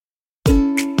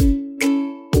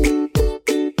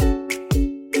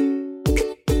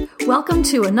Welcome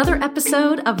to another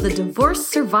episode of the Divorce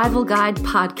Survival Guide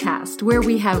podcast, where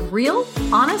we have real,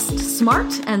 honest,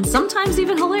 smart, and sometimes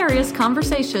even hilarious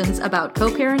conversations about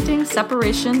co-parenting,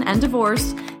 separation, and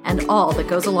divorce, and all that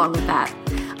goes along with that.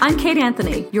 I'm Kate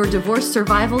Anthony, your divorce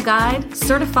survival guide,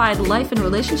 certified life and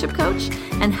relationship coach,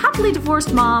 and happily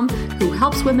divorced mom who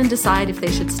helps women decide if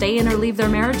they should stay in or leave their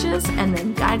marriages and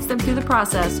then guides them through the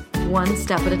process one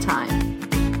step at a time.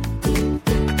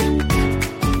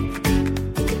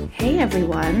 Hey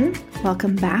everyone,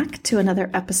 welcome back to another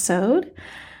episode.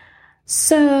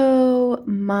 So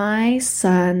my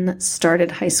son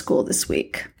started high school this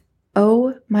week.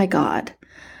 Oh my God.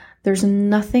 There's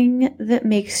nothing that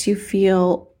makes you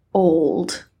feel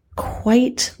old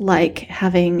quite like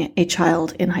having a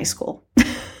child in high school.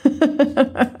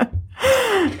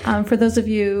 For those of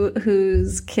you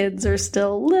whose kids are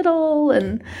still little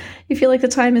and you feel like the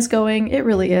time is going, it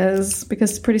really is,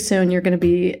 because pretty soon you're going to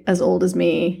be as old as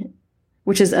me,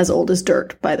 which is as old as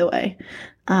dirt, by the way,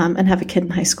 and have a kid in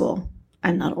high school.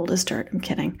 I'm not old as dirt. I'm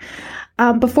kidding.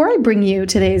 Before I bring you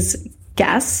today's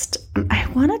guest, I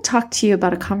want to talk to you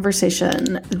about a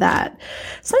conversation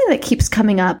something that keeps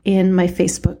coming up in my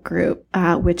Facebook group,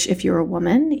 which if you're a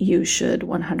woman, you should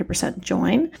 100%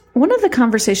 join. One of the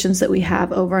conversations that we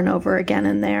have over and over again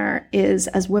in there is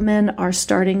as women are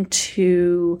starting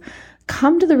to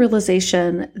come to the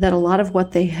realization that a lot of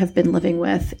what they have been living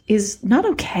with is not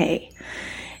okay.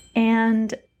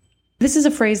 And this is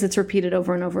a phrase that's repeated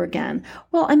over and over again.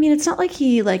 Well, I mean, it's not like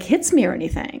he hits me or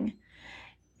anything.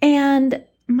 And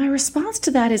my response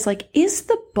to that is is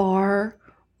the bar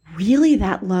really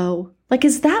that low?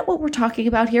 Is that what we're talking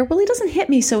about here? Well, he doesn't hit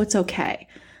me, so it's okay.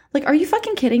 Are you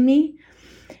fucking kidding me?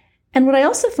 And what I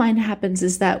also find happens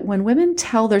is that when women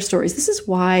tell their stories, this is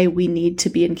why we need to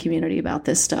be in community about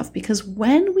this stuff, because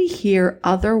when we hear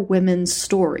other women's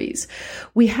stories,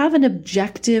 we have an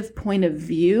objective point of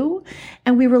view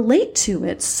and we relate to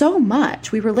it so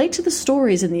much. We relate to the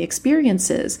stories and the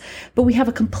experiences, but we have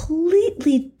a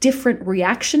completely different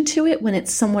reaction to it when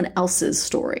it's someone else's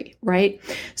story, right?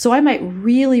 So I might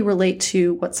really relate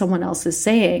to what someone else is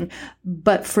saying,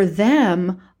 but for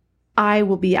them, I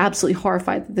will be absolutely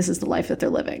horrified that this is the life that they're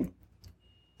living.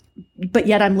 But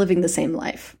yet I'm living the same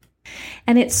life.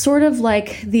 And it's sort of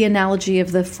like the analogy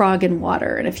of the frog in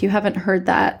water. And if you haven't heard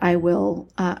that, I will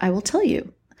tell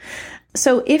you.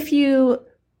 So if you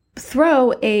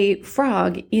throw a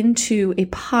frog into a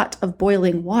pot of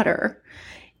boiling water,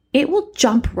 it will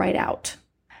jump right out.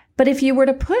 But if you were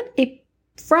to put a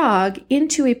frog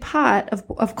into a pot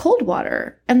of cold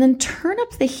water and then turn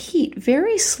up the heat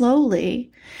very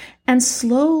slowly and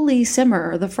slowly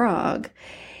simmer the frog,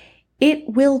 it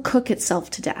will cook itself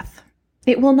to death.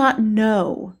 It will not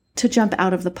know to jump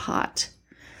out of the pot.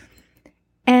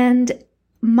 And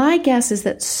my guess is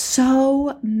that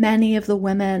so many of the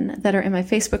women that are in my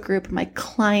Facebook group, my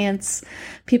clients,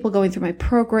 people going through my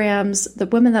programs, the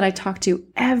women that I talk to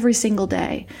every single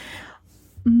day,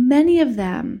 many of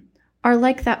them are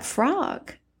like that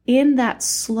frog in that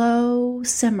slow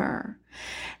simmer.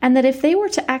 And that if they were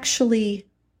to actually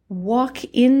walk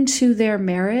into their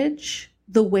marriage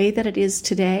the way that it is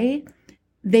today,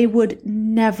 they would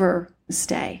never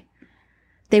stay.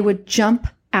 They would jump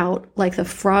out like the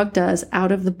frog does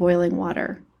out of the boiling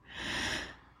water.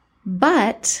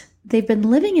 But they've been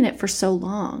living in it for so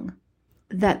long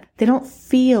that they don't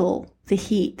feel the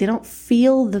heat. They don't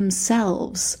feel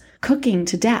themselves cooking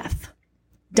to death,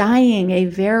 dying a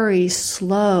very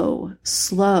slow,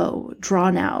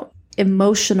 drawn out,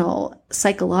 emotional,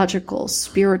 psychological,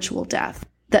 spiritual death.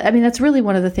 That's really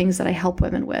one of the things that I help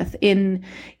women with in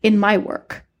my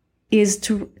work, is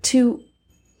to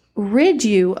rid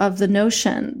you of the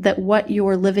notion that what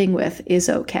you're living with is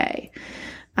okay,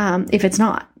 if it's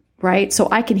not, right? So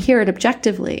I can hear it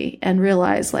objectively and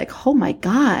realize oh my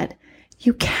God,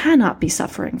 you cannot be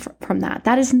suffering from that.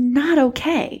 That is not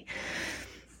okay.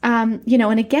 And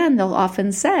again, they'll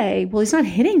often say, well, he's not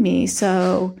hitting me,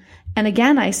 so... And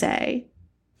again, I say,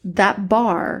 that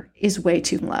bar is way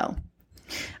too low.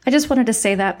 I just wanted to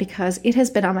say that because it has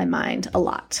been on my mind a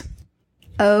lot.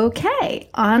 Okay,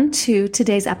 on to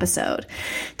today's episode.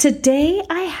 Today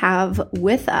I have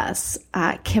with us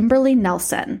Kimberly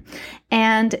Nelson.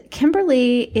 And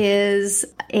Kimberly is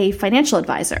a financial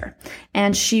advisor,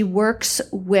 and she works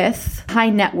with high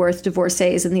net worth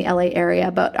divorcees in the LA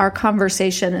area. But our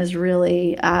conversation is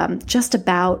really just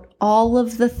about all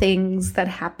of the things that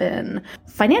happen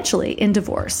financially in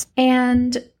divorce.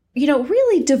 And,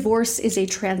 really divorce is a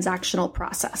transactional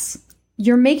process.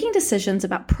 You're making decisions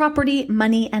about property,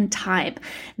 money, and time.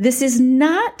 This is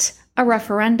not a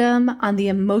referendum on the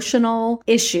emotional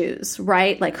issues,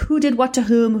 right? Like who did what to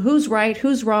whom, who's right,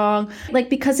 who's wrong. Like,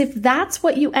 because if that's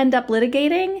what you end up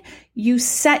litigating, you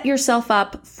set yourself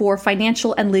up for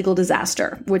financial and legal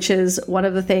disaster, which is one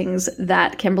of the things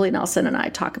that Kimberly Nelson and I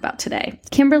talk about today.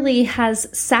 Kimberly has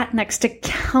sat next to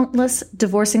countless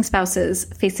divorcing spouses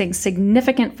facing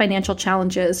significant financial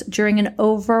challenges during an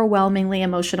overwhelmingly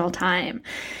emotional time.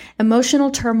 Emotional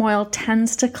turmoil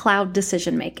tends to cloud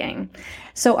decision-making.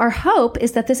 So our hope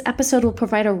is that this episode will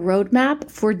provide a roadmap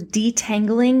for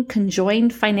detangling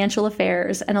conjoined financial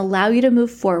affairs and allow you to move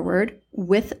forward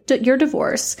with your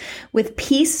divorce with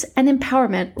peace and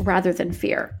empowerment rather than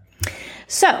fear.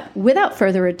 So without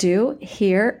further ado,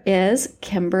 here is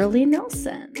Kimberly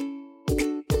Nelson.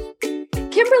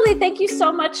 Kimberly, thank you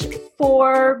so much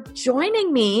for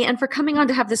joining me and for coming on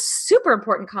to have this super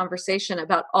important conversation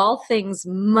about all things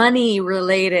money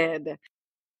related.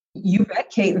 You bet,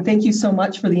 Kate, and thank you so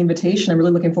much for the invitation. I'm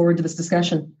really looking forward to this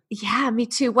discussion. Yeah, me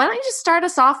too. Why don't you just start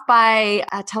us off by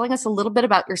telling us a little bit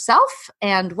about yourself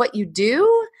and what you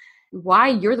do, why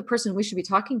you're the person we should be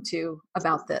talking to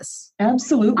about this.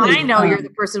 Absolutely. I know you're the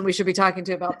person we should be talking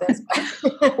to about this.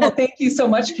 Well, thank you so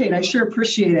much, Kate. I sure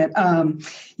appreciate it.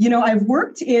 I've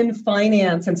worked in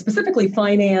finance and specifically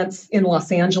finance in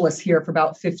Los Angeles here for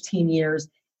about 15 years.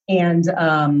 And,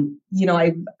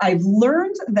 I've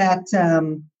learned that,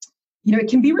 it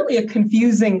can be really a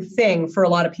confusing thing for a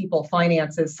lot of people,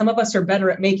 finances. Some of us are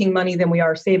better at making money than we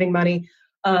are saving money.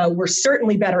 We're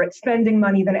certainly better at spending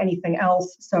money than anything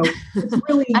else. So it's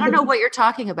really... I don't know what you're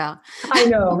talking about. I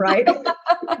know, right?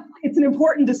 It's an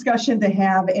important discussion to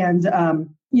have. And,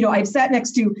 I've sat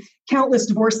next to countless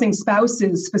divorcing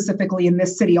spouses, specifically in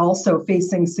this city, also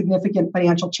facing significant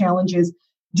financial challenges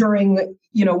during,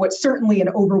 what's certainly an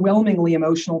overwhelmingly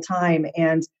emotional time.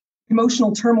 And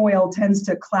emotional turmoil tends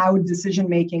to cloud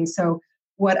decision-making. So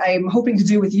what I'm hoping to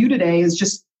do with you today is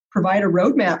just provide a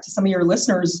roadmap to some of your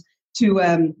listeners to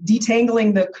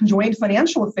detangling the conjoined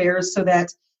financial affairs so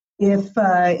that if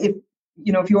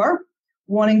you are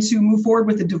wanting to move forward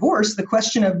with a divorce, the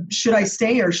question of should I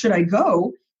stay or should I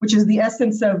go, which is the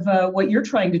essence of what you're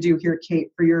trying to do here,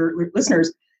 Kate, for your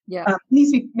listeners,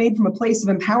 needs to be made from a place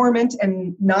of empowerment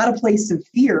and not a place of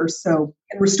fear. So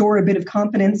and restore a bit of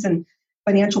confidence and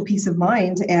financial peace of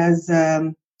mind as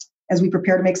we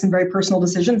prepare to make some very personal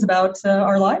decisions about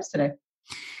our lives today.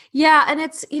 Yeah. And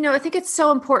it's, I think it's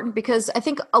so important because I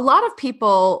think a lot of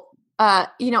people,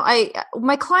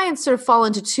 my clients sort of fall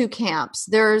into two camps.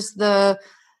 There's the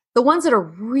ones that are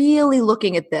really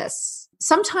looking at this,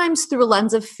 sometimes through a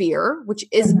lens of fear, which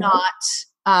is not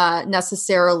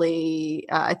necessarily,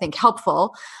 I think,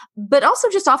 helpful, but also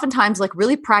just oftentimes like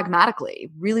really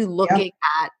pragmatically, really looking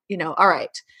at, all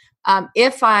right,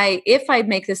 if I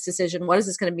make this decision, what is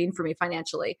this going to mean for me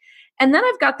financially? And then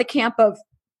I've got the camp of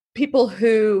people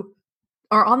who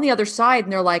are on the other side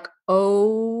and they're like,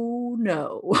 oh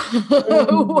no,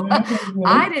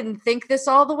 I didn't think this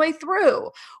all the way through.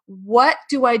 What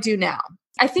do I do now?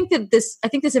 I think this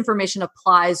information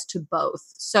applies to both.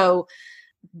 So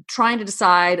trying to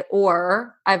decide,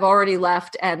 or I've already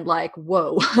left and like,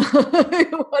 whoa,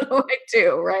 what do I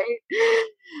do? Right.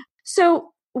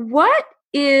 So what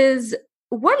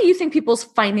do you think people's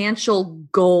financial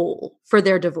goal for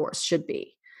their divorce should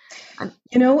be?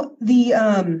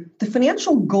 The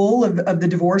financial goal of the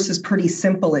divorce is pretty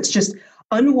simple. It's just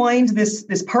unwind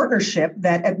this partnership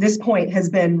that at this point has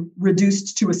been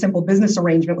reduced to a simple business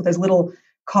arrangement with as little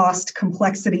cost,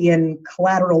 complexity, and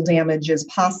collateral damage as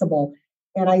possible.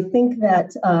 And I think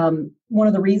that one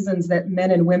of the reasons that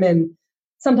men and women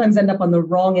sometimes end up on the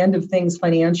wrong end of things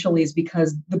financially is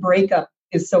because the breakup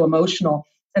is so emotional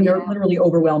and they're literally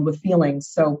overwhelmed with feelings.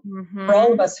 So for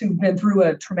all of us who've been through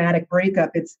a traumatic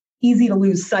breakup, it's easy to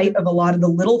lose sight of a lot of the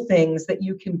little things that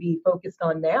you can be focused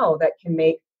on now that can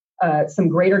make some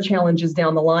greater challenges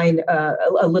down the line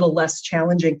a little less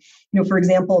challenging. For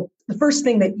example, the first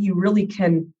thing that you really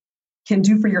can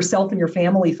do for yourself and your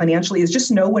family financially is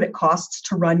just know what it costs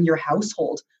to run your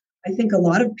household. I think a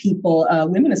lot of people,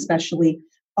 women especially,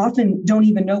 often don't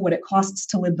even know what it costs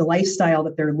to live the lifestyle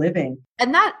that they're living.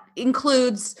 And that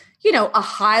includes, a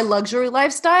high luxury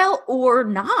lifestyle or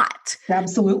not.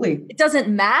 Absolutely. It doesn't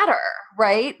matter,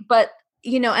 right? But,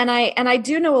 and I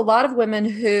do know a lot of women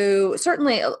who,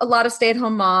 certainly a lot of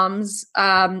stay-at-home moms,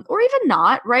 or even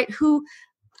not, right, who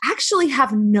actually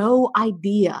have no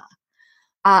idea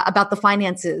about the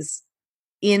finances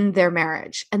in their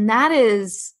marriage. And that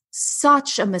is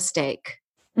such a mistake.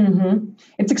 Mm-hmm.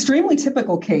 It's extremely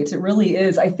typical, Kate. It really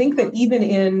is. I think that even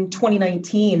in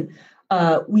 2019,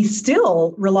 we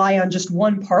still rely on just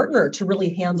one partner to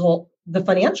really handle the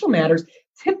financial matters.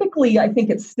 Typically, I think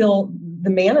it's still the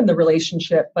man in the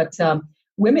relationship, but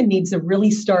women need to really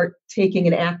start taking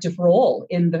an active role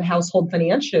in the household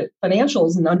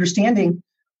financials and understanding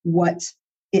what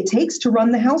it takes to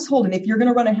run the household. And if you're going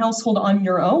to run a household on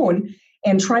your own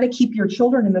and try to keep your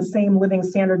children in the same living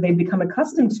standard they've become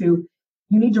accustomed to,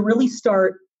 you need to really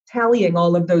start tallying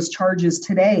all of those charges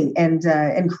today and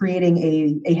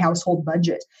creating a household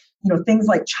budget. Things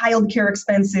like childcare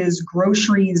expenses,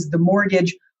 groceries, the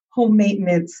mortgage, home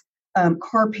maintenance,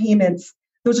 car payments.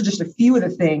 Those are just a few of the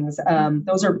things.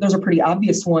 Those are pretty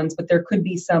obvious ones, but there could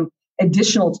be some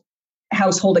additional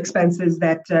household expenses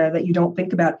that you don't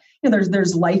think about.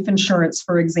 There's life insurance,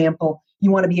 for example.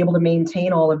 You want to be able to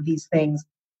maintain all of these things,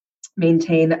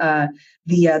 maintain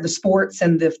the sports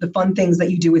and the fun things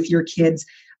that you do with your kids.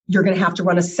 You're going to have to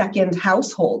run a second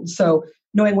household. So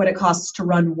knowing what it costs to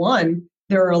run one,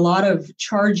 there are a lot of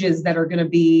charges that are going to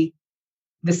be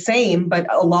the same, but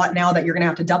a lot now that you're going to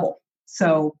have to double.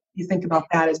 So you think about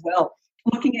that as well.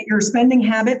 Looking at your spending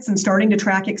habits and starting to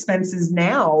track expenses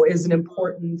now is an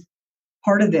important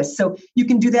part of this. So you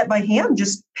can do that by hand,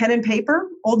 just pen and paper,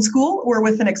 old school, or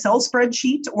with an Excel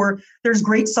spreadsheet, or there's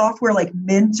great software like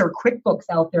Mint or QuickBooks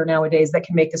out there nowadays that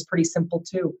can make this pretty simple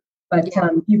too. But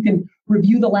you can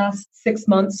review the last 6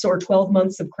 months or 12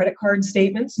 months of credit card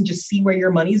statements and just see where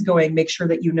your money's going. Make sure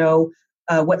that you know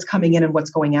what's coming in and what's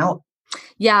going out.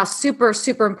 Yeah, super,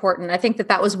 super important. I think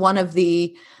that was one of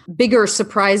the bigger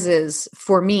surprises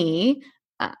for me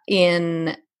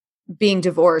in being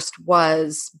divorced,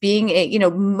 was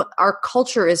being our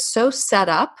culture is so set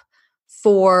up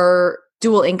for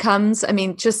dual incomes. I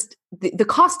mean, just the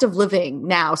cost of living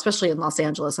now, especially in Los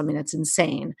Angeles, I mean, it's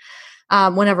insane.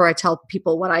 Whenever I tell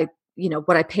people what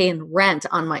I pay in rent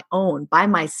on my own by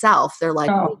myself, they're like,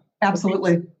 "Oh,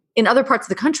 absolutely." In other parts of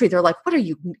the country, they're like, "What, are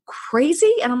you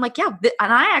crazy?" And I'm like, "Yeah."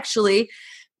 And I actually,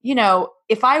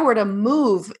 if I were to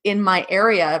move in my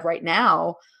area right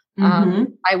now,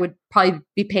 I would probably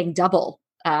be paying double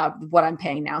what I'm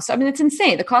paying now. So, I mean, it's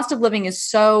insane. The cost of living is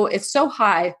so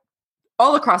high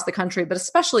all across the country, but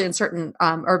especially in certain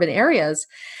urban areas,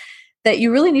 that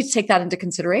you really need to take that into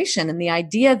consideration. And the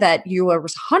idea that you are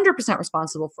 100%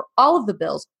 responsible for all of the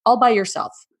bills all by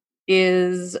yourself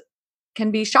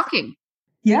can be shocking.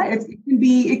 Yeah,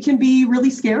 it can be really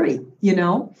scary,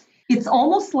 It's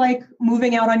almost like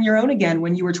moving out on your own again.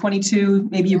 When you were 22,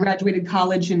 maybe you graduated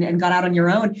college and got out on your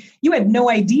own. You had no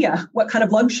idea what kind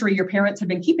of luxury your parents had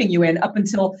been keeping you in up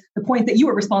until the point that you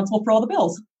were responsible for all the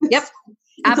bills. Yep,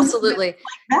 absolutely. Like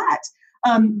that.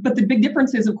 But the big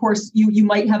difference is, of course, you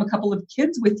might have a couple of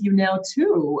kids with you now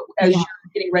too, as you're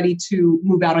getting ready to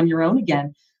move out on your own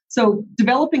again. So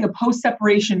developing a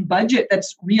post-separation budget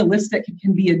that's realistic and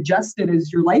can be adjusted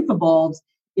as your life evolves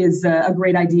is a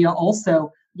great idea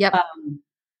also. Yep.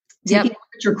 Taking a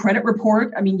look at your credit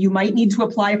report. I mean, you might need to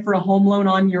apply for a home loan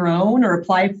on your own or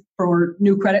apply for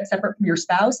new credit separate from your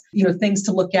spouse. Things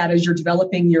to look at as you're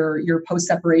developing your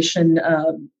post-separation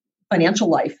financial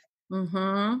life.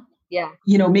 Mm-hmm. Yeah.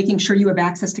 Making sure you have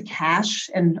access to cash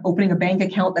and opening a bank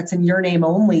account that's in your name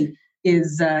only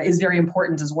is very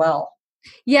important as well.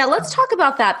 Yeah, let's talk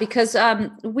about that, because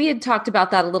we had talked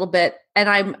about that a little bit,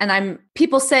 and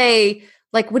people say,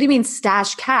 like, what do you mean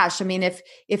stash cash? I mean,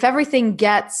 if everything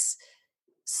gets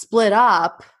split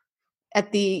up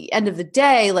at the end of the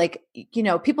day, like,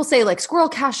 people say like squirrel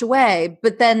cash away,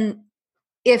 but then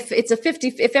if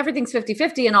everything's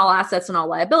 50-50 and all assets and all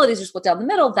liabilities are split down the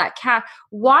middle, that cash,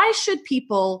 why should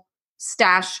people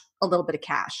stash a little bit of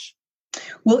cash?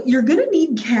 Well, you're going to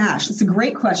need cash. It's a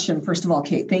great question. First of all,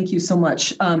 Kate, thank you so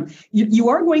much. You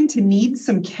are going to need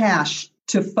some cash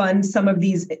to fund some of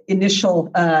these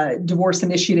initial divorce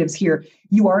initiatives here.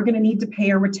 You are going to need to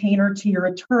pay a retainer to your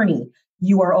attorney.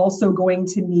 You are also going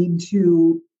to need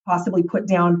to possibly put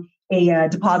down a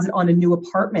deposit on a new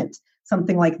apartment,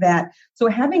 something like that. So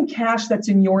having cash that's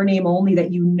in your name only,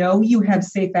 that you have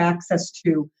safe access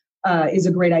to, is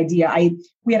a great idea.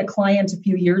 We had a client a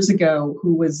few years ago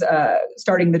who was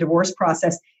starting the divorce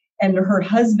process, and her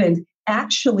husband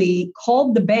actually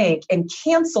called the bank and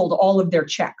canceled all of their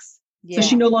checks. Yeah. So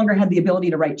she no longer had the ability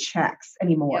to write checks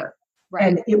anymore. Yeah. Right.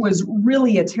 And it was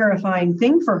really a terrifying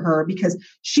thing for her because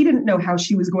she didn't know how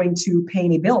she was going to pay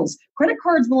any bills. Credit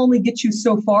cards will only get you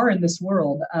so far in this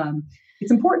world.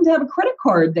 It's important to have a credit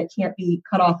card that can't be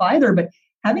cut off either, but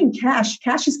having cash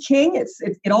is king.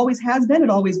 It always has been,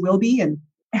 it always will be. And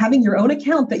having your own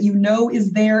account that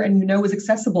is there and is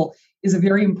accessible is a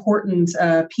very important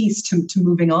piece to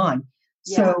moving on.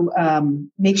 Yeah. So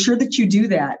make sure that you do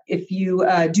that. If you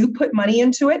do put money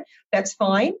into it, that's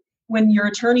fine. When your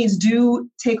attorneys do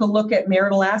take a look at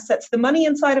marital assets, the money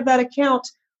inside of that account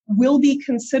will be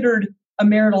considered a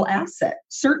marital asset,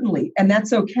 certainly, and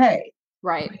that's okay.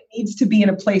 Right. But it needs to be in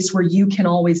a place where you can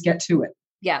always get to it.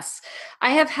 Yes. I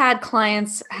have had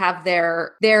clients have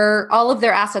their all of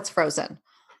their assets frozen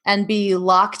and be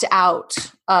locked out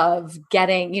of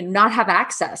getting, not have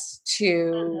access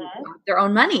to their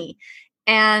own money.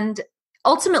 And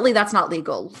ultimately that's not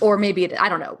legal, or maybe I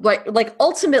don't know. Like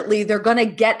ultimately they're going to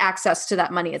get access to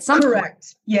that money at some point.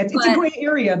 Correct. Yeah, it's a gray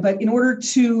area, but in order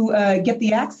to get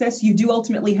the access, you do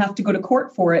ultimately have to go to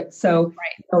court for it. So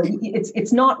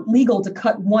it's not legal to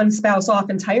cut one spouse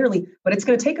off entirely, but it's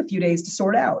going to take a few days to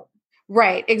sort out.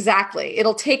 Right, exactly.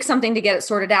 It'll take something to get it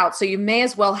sorted out. So you may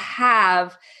as well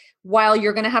have, while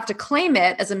you're going to have to claim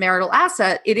it as a marital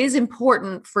asset, it is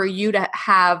important for you to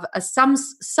have some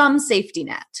safety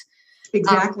net.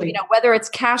 Exactly. Whether it's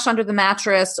cash under the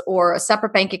mattress or a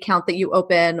separate bank account that you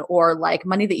open, or like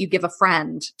money that you give a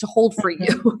friend to hold for you,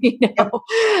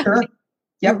 Sure.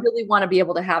 You really want to be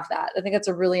able to have that. I think that's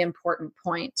a really important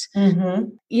point.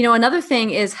 Mm-hmm. Another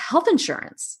thing is health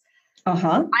insurance.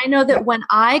 Uh-huh. I know that when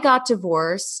I got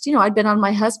divorced, I'd been on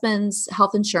my husband's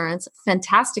health insurance,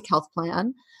 fantastic health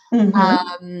plan,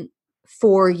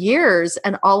 for years.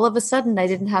 And all of a sudden I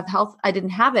didn't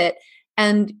have it.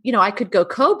 And, I could go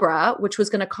Cobra, which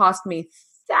was going to cost me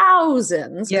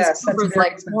thousands. Yes, that's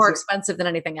like expensive. More expensive than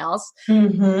anything else.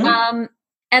 Mm-hmm.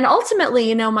 And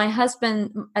ultimately, my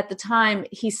husband at the time,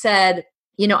 he said,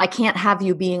 I can't have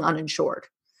you being uninsured.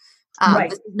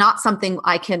 This is not something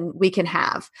we can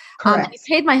have. He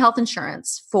paid my health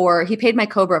insurance he paid my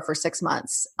Cobra for 6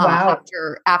 months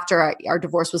after our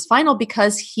divorce was final,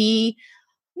 because he,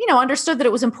 understood that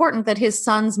it was important that his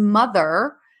son's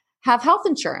mother have health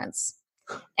insurance.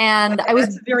 And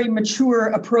that's a very mature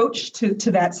approach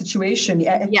to that situation.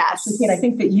 Yes. I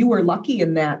think that you were lucky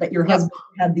in that your husband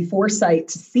had the foresight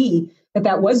to see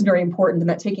that was very important, and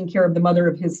that taking care of the mother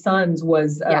of his sons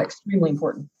was extremely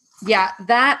important. Yeah,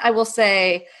 that I will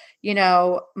say, that's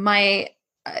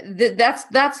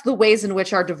the ways in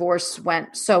which our divorce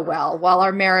went so well. While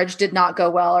our marriage did not go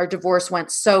well, our divorce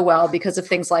went so well because of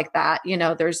things like that.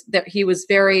 He was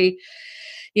very,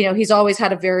 he's always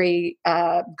had a very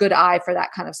good eye for that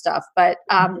kind of stuff. But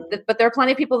but there are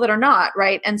plenty of people that are not,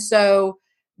 right? And so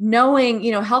knowing,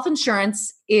 health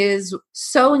insurance is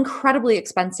so incredibly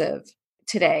expensive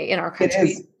today in our country. It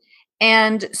is.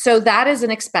 And so that is an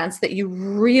expense that you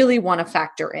really want to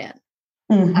factor in,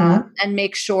 and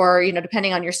make sure,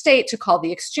 depending on your state, to call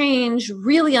the exchange,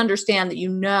 really understand that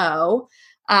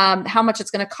how much it's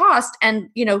going to cost, and,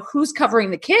 who's covering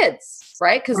the kids,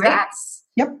 right? Because that's...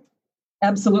 Yep,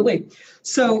 absolutely.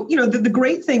 So, the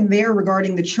great thing there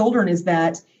regarding the children is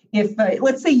that if,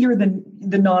 let's say you're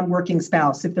the non-working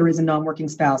spouse, if there is a non-working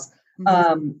spouse,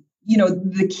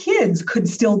 the kids could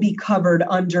still be covered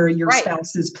under your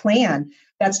spouse's plan.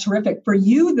 That's terrific. For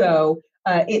you, though,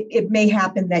 it may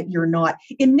happen that you're not.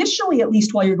 Initially, at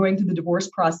least while you're going through the divorce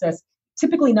process,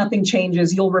 typically nothing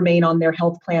changes. You'll remain on their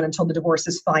health plan until the divorce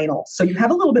is final. So you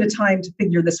have a little bit of time to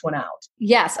figure this one out.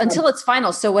 Yes, until it's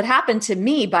final. So what happened to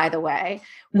me, by the way,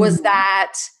 was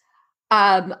that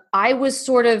I was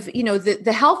sort of,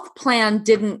 the health plan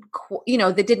didn't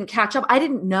catch up. I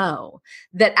didn't know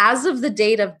that as of the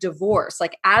date of divorce,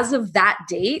 like as of that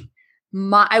date,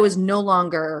 I was no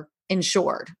longer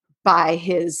insured by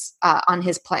his, on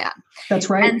his plan. That's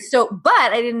right. And so, but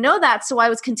I didn't know that. So I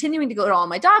was continuing to go to all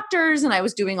my doctors, and I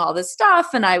was doing all this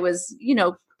stuff, and I was,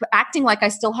 acting like I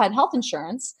still had health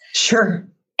insurance. Sure.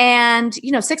 And,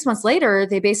 6 months later,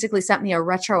 they basically sent me a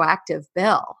retroactive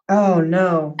bill. Oh,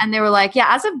 no. And they were like,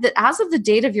 yeah, as of the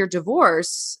date of your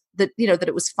divorce, that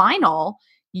it was final,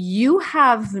 you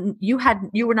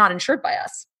were not insured by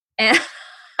us. And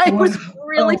it was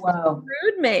really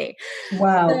screwed me.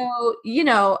 Wow.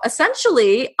 So,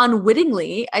 essentially,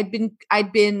 unwittingly, I'd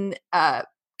been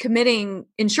committing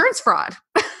insurance fraud.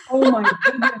 Oh my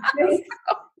goodness.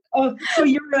 Oh, so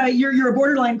you're a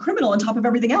borderline criminal on top of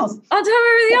everything else. On top of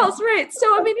everything else, right?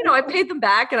 So I mean, I paid them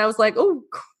back, and I was like, "Oh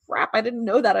crap, I didn't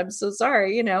know that. I'm so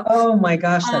sorry." Oh my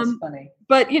gosh, that's funny.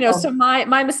 But so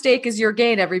my mistake is your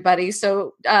gain, everybody.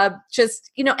 So just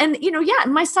and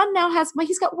my son now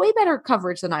he's got way better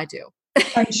coverage than I do.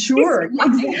 I'm sure.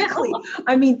 Exactly.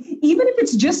 I mean, even if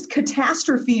it's just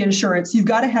catastrophe insurance, you've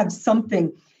got to have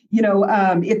something.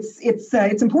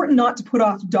 It's important not to put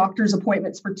off doctor's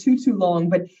appointments for too long,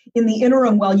 but in the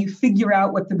interim, while you figure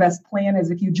out what the best plan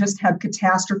is, if you just have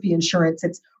catastrophe insurance,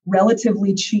 it's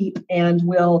relatively cheap and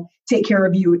will take care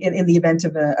of you in the event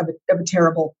of a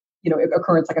terrible,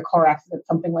 occurrence, like a car accident,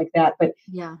 something like that. But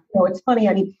it's funny.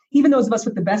 I mean, even those of us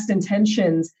with the best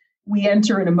intentions, we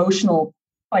enter an emotional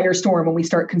firestorm when we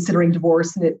start considering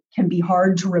divorce, and it can be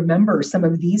hard to remember some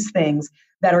of these things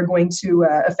that are going to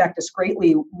affect us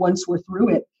greatly once we're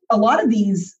through it. A lot of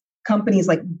these companies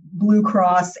like Blue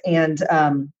Cross and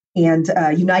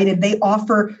United, they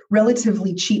offer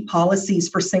relatively cheap policies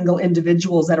for single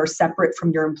individuals that are separate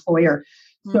from your employer.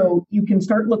 So you can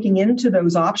start looking into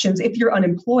those options if you're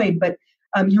unemployed, but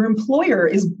your employer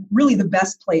is really the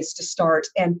best place to start.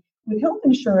 And with health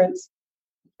insurance,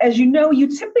 as you know, you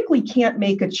typically can't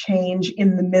make a change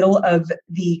in the middle of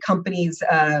the company's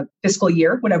fiscal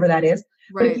year, whatever that is.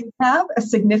 Right. But if you have a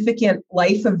significant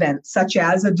life event, such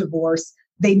as a divorce,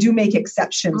 they do make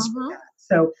exceptions for that.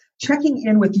 So checking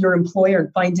in with your employer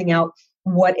and finding out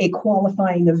what a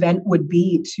qualifying event would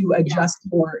be to adjust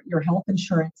your health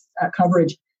insurance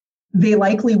coverage, they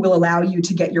likely will allow you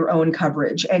to get your own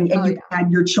coverage. And you can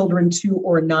add your children to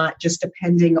or not, just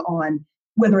depending on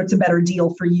whether it's a better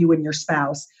deal for you and your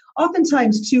spouse.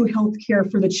 Oftentimes, too, health care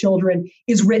for the children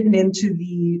is written into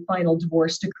the final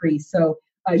divorce decree. So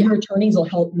your attorneys will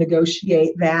help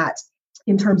negotiate that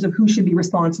in terms of who should be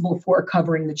responsible for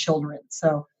covering the children.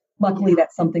 So luckily,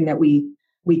 that's something that we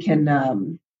can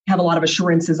have a lot of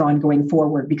assurances on going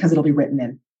forward because it'll be written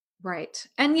in. Right.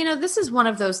 And, this is one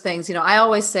of those things, I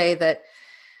always say that,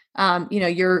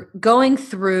 you're going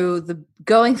through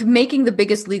making the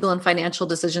biggest legal and financial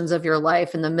decisions of your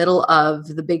life in the middle of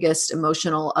the biggest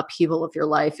emotional upheaval of your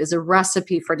life is a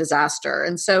recipe for disaster.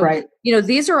 And so,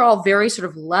 these are all very sort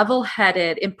of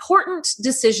level-headed, important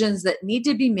decisions that need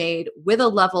to be made with a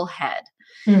level head.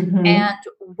 Mm-hmm. And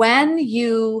when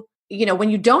you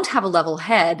don't have a level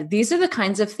head, these are the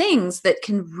kinds of things that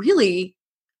can really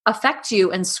affect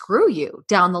you and screw you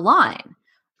down the line.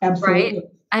 Absolutely. Right?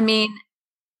 I mean,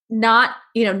 not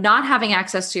having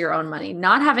access to your own money,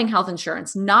 not having health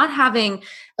insurance, not having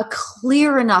a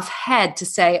clear enough head to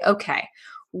say, okay,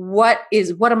 what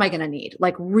am I going to need?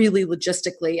 Like really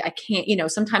logistically, I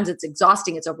can't, sometimes it's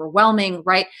exhausting, it's overwhelming,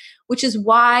 right? Which is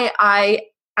why I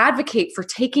advocate for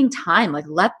taking time, like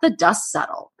let the dust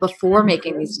settle before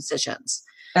making these decisions.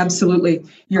 Absolutely.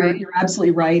 You're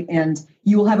absolutely right. And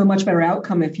you will have a much better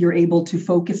outcome if you're able to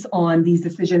focus on these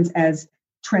decisions as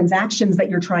transactions that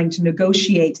you're trying to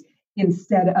negotiate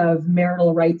instead of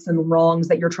marital rights and wrongs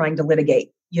that you're trying to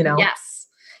litigate, Yes.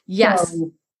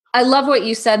 So, I love what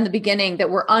you said in the beginning, that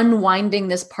we're unwinding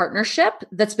this partnership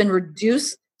that's been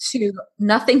reduced to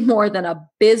nothing more than a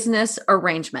business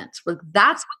arrangement.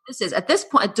 That's what this is. At this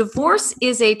point, a divorce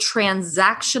is a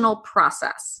transactional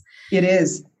process. It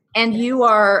is. And you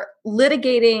are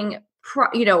litigating,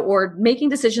 or making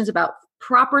decisions about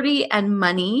property and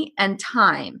money and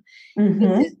time.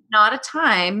 Mm-hmm. This is not a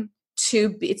time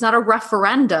it's not a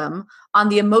referendum on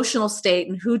the emotional state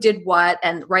and who did what.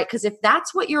 And right. Because if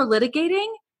that's what you're litigating,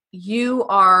 you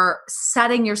are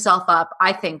setting yourself up,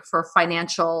 I think, for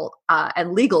financial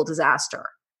and legal disaster.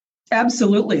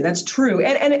 Absolutely. That's true.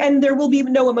 And there will be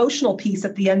no emotional piece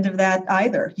at the end of that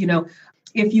either.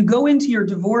 If you go into your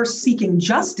divorce seeking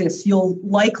justice, you'll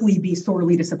likely be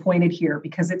sorely disappointed here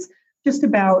because it's just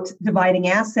about dividing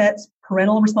assets,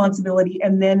 parental responsibility,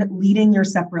 and then leading your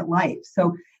separate life.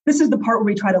 So this is the part where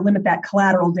we try to limit that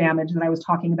collateral damage that I was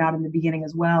talking about in the beginning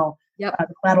as well. Yep.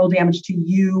 The collateral damage to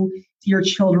you, to your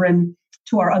children,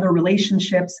 to our other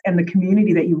relationships, and the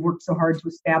community that you've worked so hard to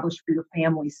establish for your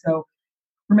family. So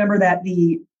remember that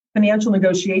the financial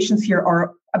negotiations here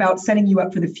are about setting you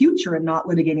up for the future and not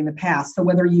litigating the past. So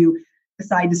whether you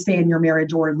decide to stay in your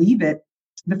marriage or leave it,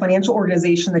 the financial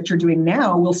organization that you're doing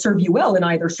now will serve you well in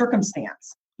either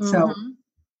circumstance. Mm-hmm. So,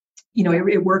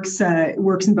 it works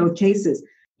in both cases.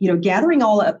 Gathering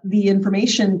all of the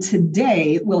information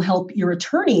today will help your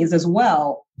attorneys as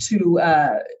well to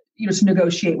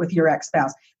negotiate with your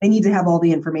ex-spouse. They need to have all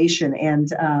the information.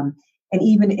 And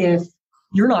even if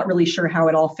you're not really sure how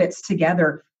it all fits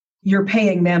together, you're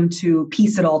paying them to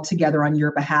piece it all together on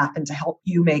your behalf and to help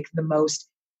you make the most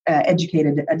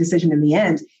educated decision in the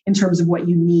end in terms of what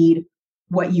you need,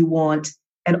 what you want,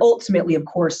 and ultimately, of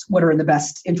course, what are in the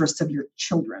best interests of your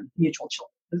children, mutual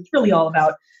children. It's really all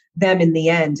about them in the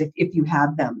end if you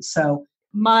have them. So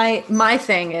my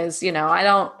thing is, I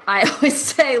always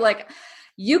say, like,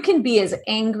 you can be as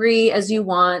angry as you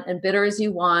want and bitter as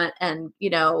you want and,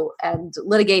 and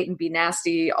litigate and be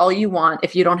nasty all you want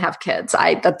if you don't have kids.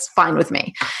 That's fine with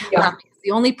me. Yeah.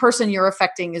 The only person you're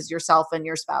affecting is yourself and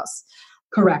your spouse.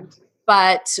 Correct.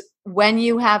 But when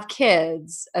you have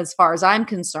kids, as far as I'm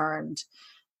concerned,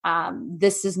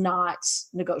 this is not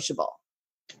negotiable.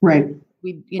 Right.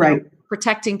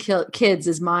 Protecting kids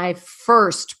is my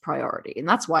first priority. And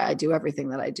that's why I do everything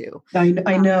that I do.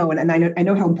 I know. And I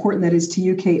know how important that is to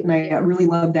you, Kate. And I really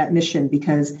love that mission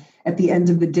because at the end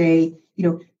of the day,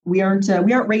 we aren't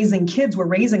raising kids, we're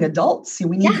raising adults.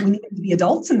 We need them to be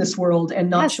adults in this world and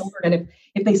not children. And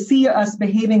if they see us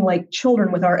behaving like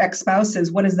children with our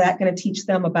ex-spouses, what is that going to teach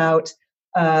them about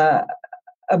marital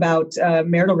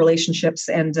relationships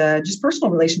and just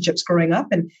personal relationships growing up?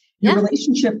 And your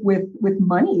relationship with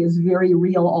money is very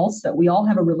real also. We all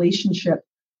have a relationship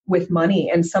with money,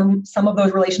 and some of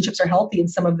those relationships are healthy and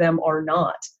some of them are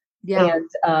not. Yeah.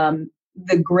 And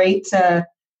the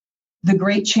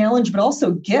great challenge, but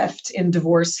also gift in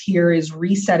divorce here is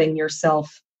resetting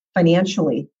yourself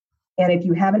financially. And if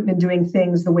you haven't been doing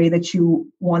things the way that you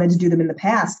wanted to do them in the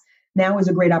past, now is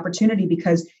a great opportunity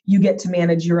because you get to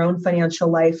manage your own financial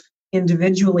life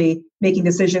individually, making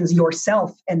decisions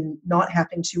yourself and not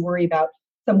having to worry about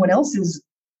someone else's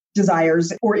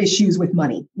desires or issues with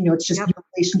money. It's just your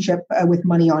relationship with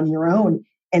money on your own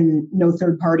and no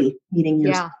third party, meaning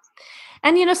yourself.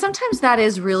 And, sometimes that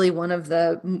is really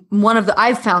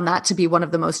I've found that to be one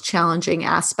of the most challenging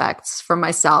aspects for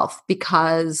myself,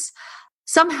 because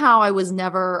somehow I was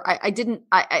never, I don't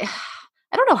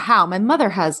know how. My mother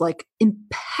has like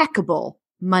impeccable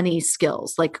money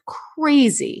skills, like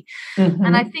crazy. Mm-hmm.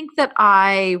 And I think that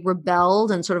I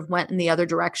rebelled and sort of went in the other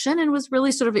direction and was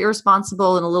really sort of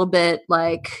irresponsible and a little bit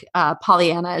like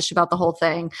Pollyanna-ish about the whole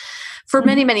thing for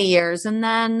many, many years. And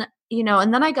then,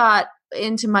 and then I got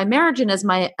into my marriage, and as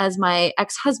my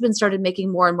ex-husband started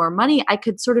making more and more money, I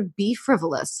could sort of be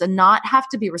frivolous and not have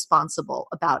to be responsible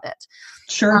about it.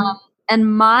 Sure.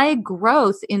 And my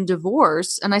growth in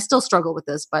divorce, and I still struggle with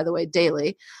this, by the way,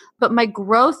 daily, but my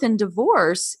growth in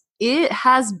divorce, it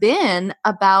has been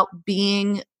about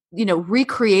being,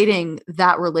 recreating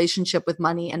that relationship with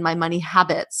money and my money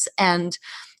habits and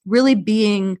really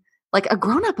being like a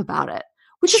grown-up about it,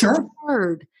 which is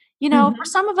hard. For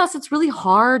some of us, it's really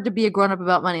hard to be a grown-up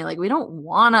about money. Like we don't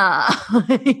wanna.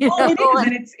 It is,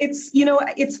 and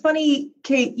it's funny,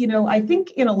 Kate. I think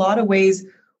in a lot of ways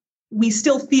we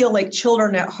still feel like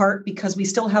children at heart because we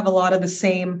still have a lot of the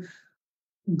same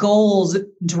goals,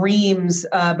 dreams,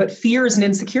 but fears and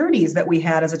insecurities that we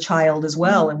had as a child as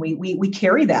well, and we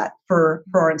carry that for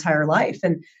our entire life.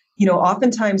 And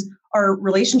oftentimes our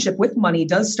relationship with money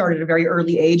does start at a very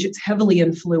early age. It's heavily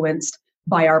influenced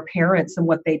by our parents and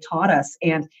what they taught us.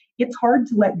 And it's hard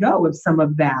to let go of some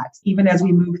of that, even as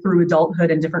we move through adulthood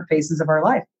and different phases of our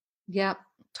life. Yeah,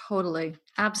 totally.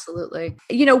 Absolutely.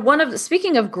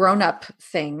 Speaking of grown-up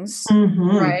things,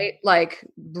 right? Like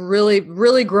really,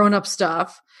 really grown-up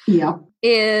stuff. Yeah.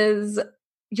 Is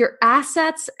your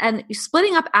assets and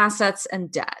splitting up assets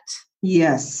and debt.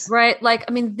 Yes. Right. Like,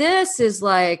 this is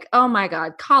like, oh my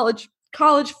God, college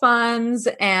funds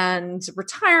and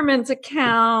retirement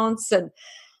accounts. And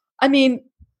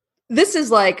this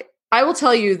is like, I will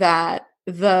tell you that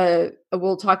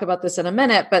we'll talk about this in a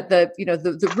minute, but the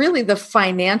really the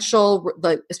financial,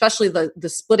 especially the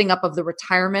splitting up of the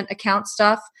retirement account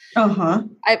stuff.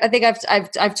 I think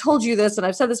I've told you this, and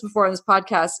I've said this before on this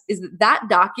podcast, is that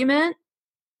document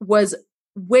was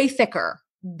way thicker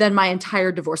than my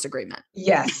entire divorce agreement.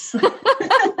 Yes.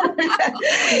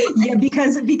 Yeah,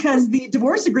 because the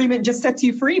divorce agreement just sets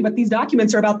you free, but these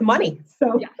documents are about the money.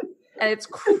 So yeah, and it's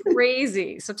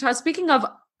crazy. So speaking of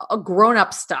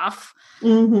grown-up stuff,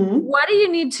 what do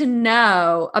you need to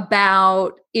know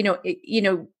about,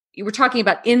 you were talking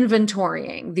about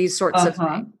inventorying these sorts of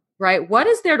things, right? What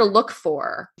is there to look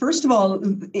for? First of all,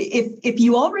 if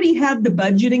you already had the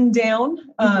budgeting down,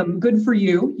 good for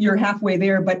you. You're halfway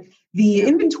there, but the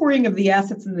inventorying of the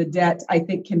assets and the debt, I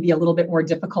think, can be a little bit more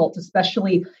difficult,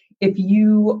 especially if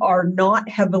you are not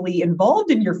heavily involved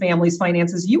in your family's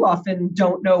finances. You often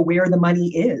don't know where the money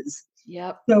is.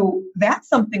 Yep. So that's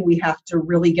something we have to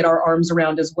really get our arms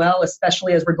around as well,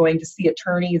 especially as we're going to see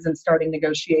attorneys and starting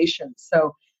negotiations.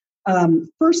 So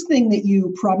first thing that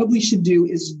you probably should do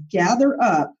is gather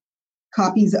up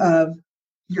copies of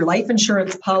your life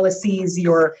insurance policies,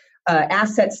 your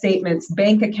asset statements,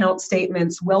 bank account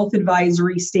statements, wealth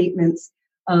advisory statements,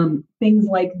 things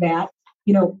like that.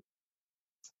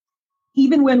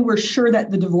 Even when we're sure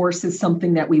that the divorce is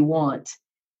something that we want,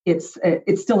 it's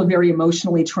still a very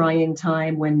emotionally trying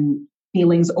time when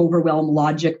feelings overwhelm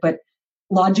logic. But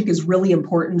logic is really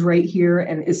important right here,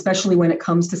 and especially when it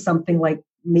comes to something like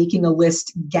making a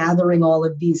list, gathering all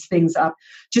of these things up.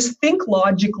 Just think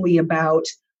logically about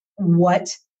what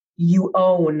you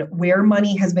own, where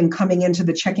money has been coming into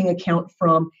the checking account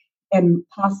from, and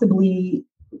possibly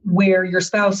where your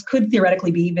spouse could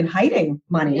theoretically be even hiding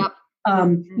money. Yep.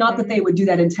 Not that they would do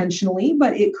that intentionally,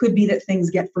 but it could be that things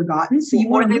get forgotten. So you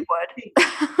want to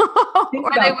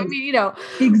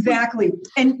Exactly.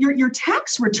 And your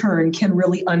tax return can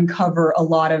really uncover a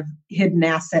lot of hidden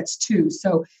assets too.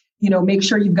 So, make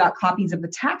sure you've got copies of the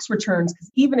tax returns, because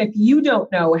even if you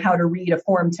don't know how to read a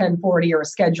Form 1040 or a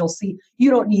Schedule C, you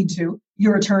don't need to.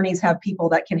 Your attorneys have people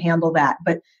that can handle that,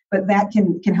 but that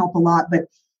can help a lot. But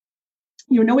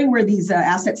knowing where these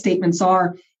asset statements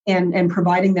are and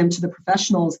providing them to the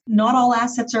professionals, not all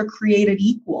assets are created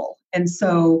equal, and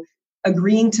so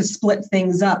agreeing to split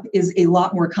things up is a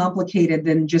lot more complicated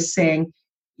than just saying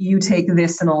you take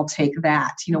this and I'll take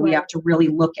that. Right. We have to really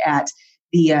look at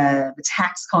the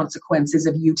tax consequences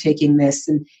of you taking this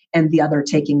and the other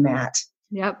taking that.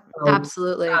 Yep, So,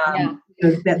 absolutely. Yeah.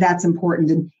 That's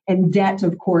important. And debt,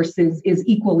 of course, is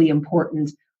equally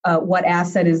important. What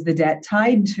asset is the debt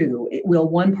tied to? Will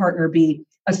one partner be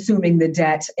assuming the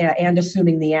debt and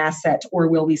assuming the asset, or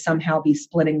will we somehow be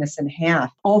splitting this in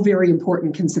half? All very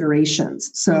important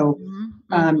considerations. So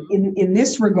in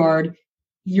this regard,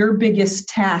 your biggest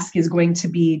task is going to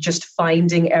be just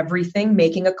finding everything,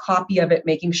 making a copy of it,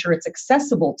 making sure it's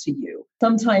accessible to you.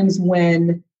 Sometimes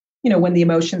when the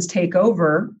emotions take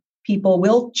over, people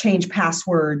will change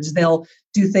passwords. They'll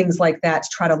do things like that to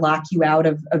try to lock you out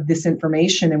of this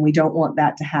information, and we don't want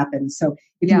that to happen. So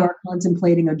if you are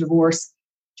contemplating a divorce,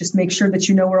 just make sure that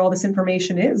you know where all this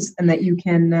information is and that you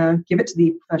can give it to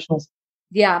the professionals.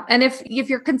 Yeah. And if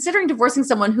you're considering divorcing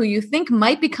someone who you think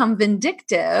might become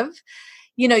vindictive,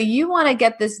 you want to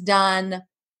get this done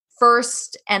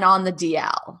first and on the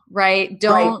DL, right?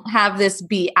 Don't have this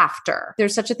be after.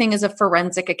 There's such a thing as a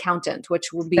forensic accountant,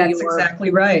 which will be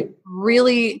exactly right.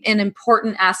 Really an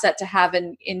important asset to have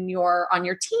on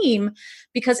your team,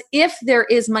 because if there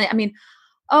is money, I mean,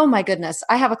 oh my goodness,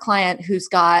 I have a client who's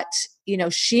got,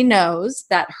 she knows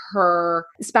that her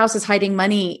spouse is hiding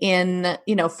money in,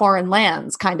 foreign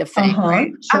lands kind of thing.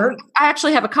 Right? Sure. I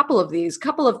actually have a couple of these,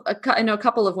 I know a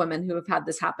couple of women who have had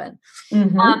this happen,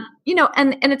 and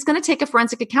it's going to take a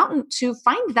forensic accountant to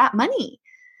find that money.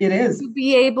 It is. To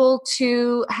be able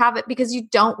to have it, because you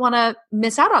don't want to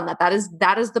miss out on that. That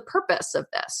is the purpose of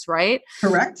this, right?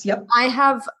 Correct. Yep.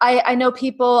 I know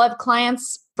people, I have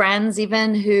clients, friends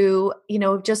even, who,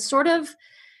 just sort of,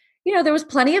 there was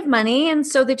plenty of money, and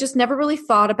so they just never really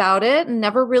thought about it and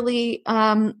never really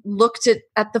looked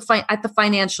at the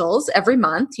financials every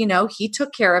month. He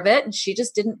took care of it, and she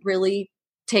just didn't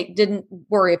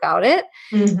worry about it.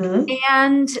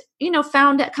 And,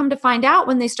 come to find out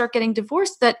when they start getting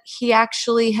divorced that he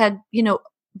actually had,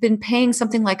 been paying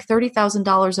something like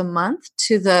 $30,000 a month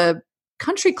to the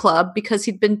country club because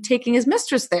he'd been taking his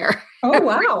mistress there. Oh,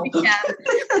 wow.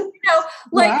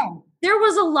 Wow. There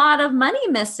was a lot of money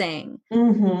missing.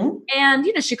 And,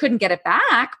 she couldn't get it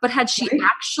back. But had she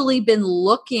actually been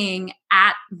looking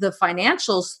at the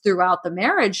financials throughout the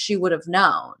marriage, she would have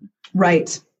known.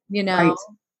 Right.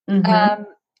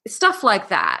 Stuff like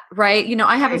that. Right.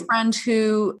 I have a friend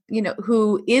who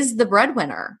is the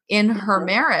breadwinner in her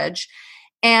marriage.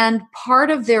 And part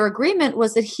of their agreement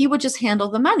was that he would just handle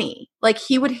the money. Like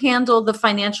he would handle the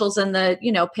financials and the,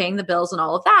 paying the bills and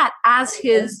all of that as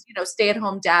his,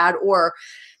 stay-at-home dad or,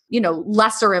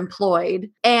 lesser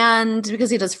employed. And because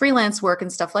he does freelance work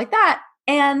and stuff like that.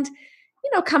 And,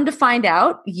 come to find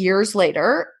out years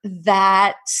later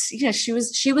that, she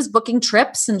was booking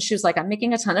trips, and she was like, I'm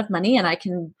making a ton of money and I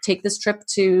can take this trip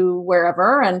to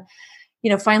wherever. And,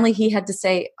 finally he had to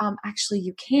say, actually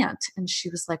you can't. And she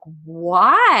was like,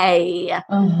 why?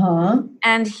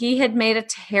 And he had made a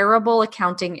terrible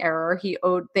accounting error. They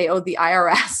owed the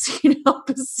IRS,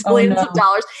 billions of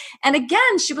dollars. And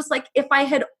again, she was like, if I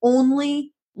had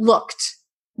only looked.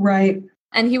 Right.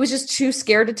 And he was just too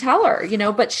scared to tell her,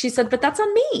 but she said, but that's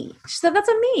on me. She said, that's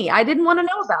on me. I didn't want to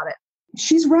know about it.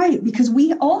 She's right, because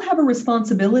we all have a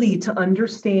responsibility to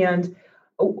understand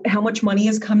how much money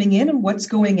is coming in and what's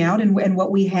going out and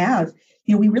what we have.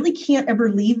 We really can't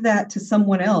ever leave that to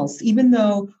someone else, even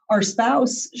though our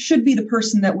spouse should be the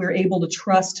person that we're able to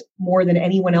trust more than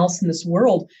anyone else in this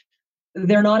world.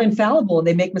 They're not infallible, and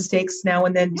they make mistakes now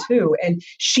and then too. And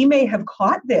she may have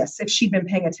caught this if she'd been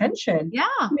paying attention. Yeah,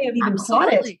 she may have even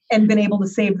caught it and been able to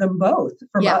save them both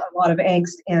from a lot of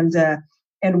angst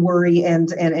and worry and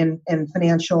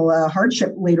financial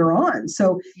hardship later on.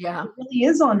 So it really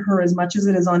is on her as much as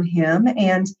it is on him.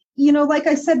 And, like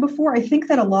I said before, I think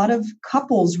that a lot of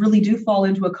couples really do fall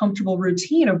into a comfortable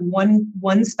routine of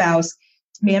one spouse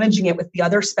managing it with the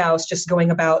other spouse just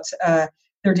going about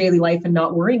their daily life and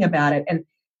not worrying about it. And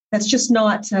that's just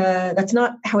not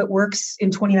how it works in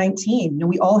 2019.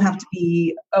 We all have to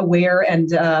be aware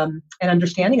and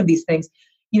understanding of these things.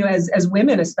 As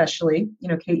women, especially,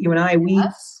 Kate, you and I,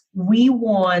 we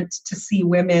want to see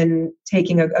women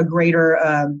taking a greater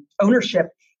ownership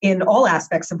in all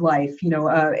aspects of life,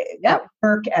 at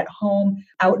work, at home,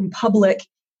 out in public.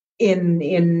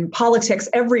 in politics,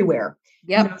 everywhere.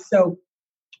 Yep. So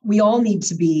we all need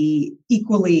to be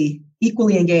equally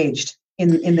engaged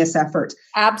in this effort.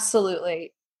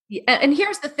 Absolutely. And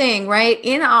here's the thing, right?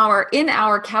 In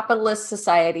our capitalist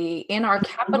society, in our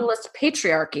capitalist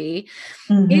patriarchy,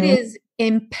 it is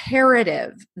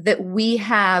imperative that we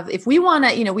have, if we want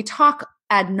to, we talk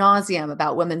ad nauseum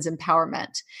about women's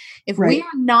empowerment. If we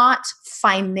are not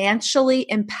financially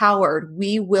empowered,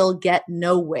 we will get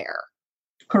nowhere.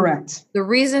 Correct. The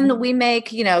reason we make,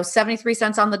 73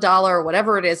 cents on the dollar or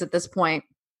whatever it is at this point,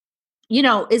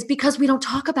 is because we don't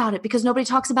talk about it, because nobody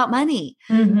talks about money.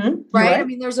 Right? I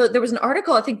mean, there was an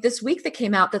article, I think this week, that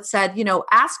came out that said,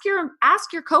 ask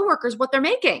your coworkers what they're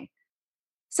making.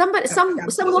 Some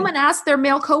woman asked their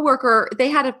male coworker, they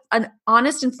had an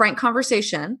honest and frank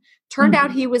conversation. Turned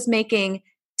out he was making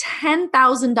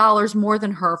 $10,000 more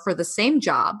than her for the same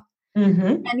job.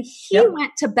 And he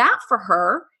went to bat for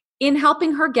her in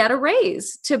helping her get a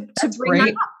raise to bring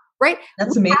that up. Right?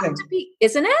 That's amazing.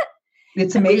 Isn't it?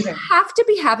 It's amazing. We have to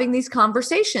be having these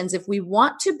conversations if we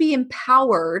want to be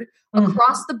empowered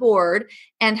across the board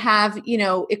and have,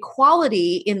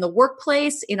 equality in the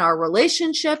workplace, in our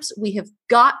relationships. We have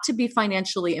got to be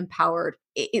financially empowered,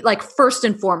 like first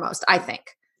and foremost, I think.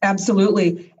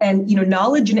 Absolutely. And,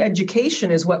 knowledge and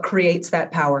education is what creates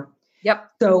that power.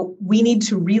 Yep. So we need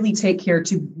to really take care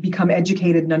to become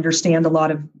educated and understand a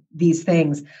lot of these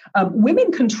things.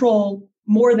 Women control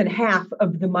more than half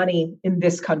of the money in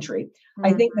this country.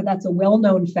 I think that's a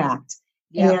well-known fact.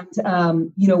 Yeah.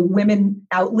 And, women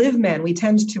outlive men. We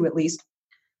tend to, at least.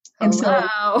 And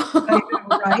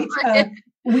right.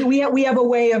 We have a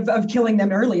way of killing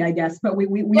them early, I guess, but we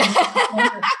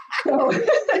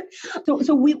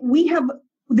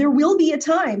there will be a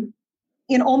time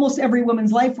in almost every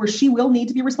woman's life where she will need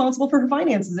to be responsible for her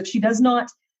finances. If she does not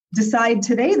decide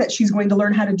today that she's going to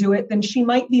learn how to do it, then she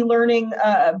might be learning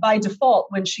by default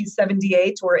when she's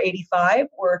 78 or 85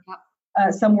 or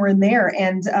somewhere in there.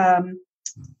 And,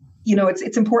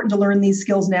 it's important to learn these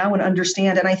skills now and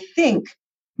understand. And I think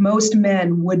most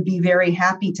men would be very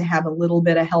happy to have a little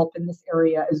bit of help in this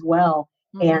area as well.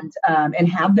 And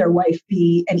have their wife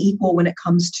be an equal when it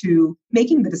comes to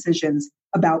making the decisions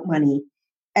about money.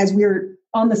 As we're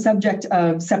on the subject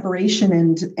of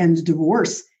separation and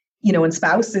divorce, and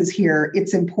spouses here,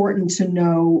 it's important to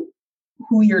know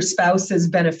who your spouse's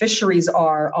beneficiaries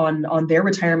are on their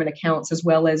retirement accounts as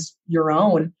well as your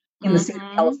own. In the state of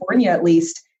California, at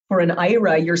least, for an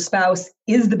IRA, your spouse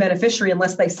is the beneficiary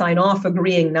unless they sign off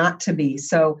agreeing not to be.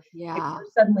 So if you're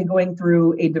suddenly going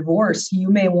through a divorce, you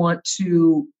may want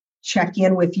to check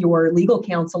in with your legal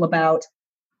counsel about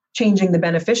changing the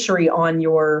beneficiary on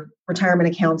your retirement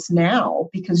accounts now,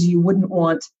 because you wouldn't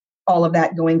want all of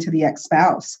that going to the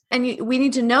ex-spouse. And we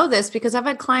need to know this because I've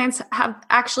had clients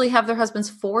have their husbands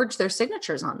forge their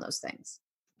signatures on those things.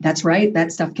 That's right.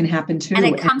 That stuff can happen too. And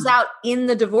it comes out in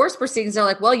the divorce proceedings. They're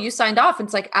like, well, you signed off. And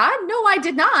it's like, no, I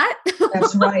did not.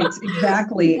 That's right.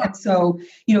 Exactly. And so,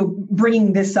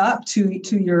 bringing this up to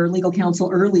your legal counsel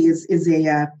early is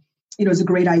a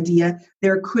great idea.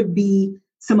 There could be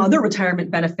some other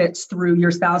retirement benefits through your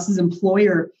spouse's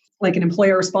employer, like an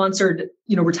employer-sponsored,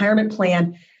 retirement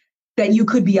plan that you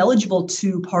could be eligible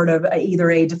to part of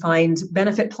either a defined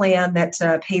benefit plan that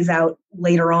pays out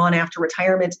later on after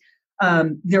retirement.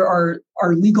 There are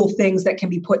legal things that can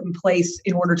be put in place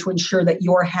in order to ensure that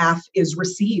your half is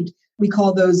received. We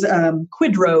call those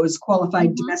QDROs,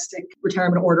 Qualified Domestic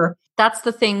Retirement Order. That's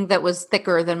the thing that was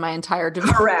thicker than my entire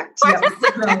divorce. Correct.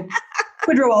 Yeah,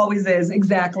 QDRO always is.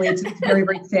 Exactly. It's very,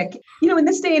 very thick. In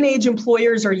this day and age,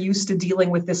 employers are used to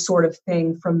dealing with this sort of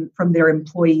thing from their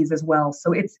employees as well.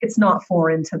 So it's not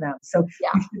foreign to them. So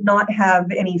you should not have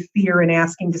any fear in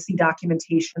asking to see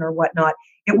documentation or whatnot.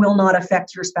 It will not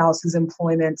affect your spouse's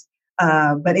employment,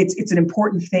 but it's an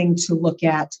important thing to look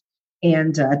at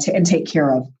and take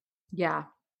care of. Yeah.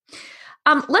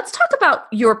 Let's talk about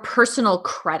your personal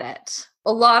credit.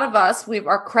 A lot of us,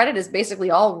 our credit is basically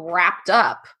all wrapped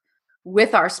up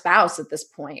with our spouse at this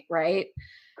point, right?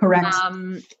 Correct.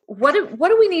 What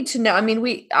do we need to know? I mean,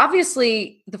 we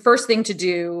obviously, the first thing to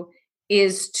do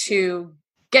is to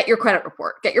get your credit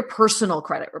report, get your personal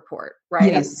credit report,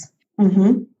 right? Yes.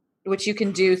 Mm-hmm. Which you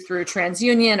can do through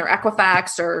TransUnion or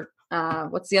Equifax or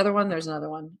what's the other one? There's another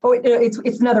one. Oh,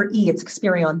 it's another E. It's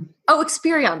Experian. Oh,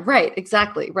 Experian. Right.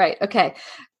 Exactly. Right. Okay.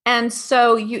 And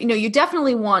so you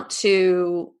definitely want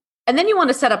to, and then you want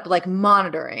to set up like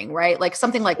monitoring, right? Like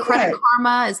something like Credit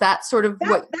Karma. Is that sort of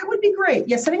that would be great.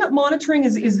 Yeah. Setting up monitoring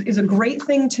is a great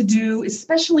thing to do,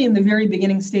 especially in the very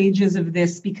beginning stages of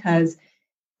this, because,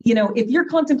 if you're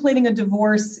contemplating a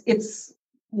divorce, it's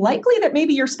likely that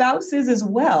maybe your spouse is as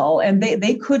well. And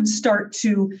they could start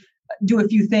to do a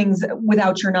few things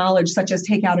without your knowledge, such as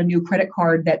take out a new credit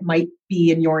card that might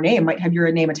be in your name, might have your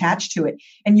name attached to it.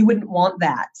 And you wouldn't want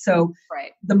that. So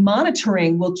the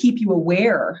monitoring will keep you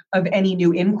aware of any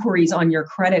new inquiries on your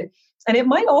credit. And it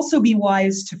might also be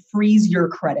wise to freeze your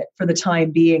credit for the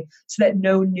time being so that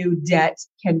no new debt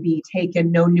can be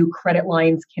taken, no new credit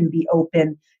lines can be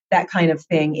open, that kind of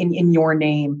thing in your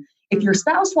name. If your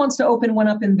spouse wants to open one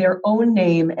up in their own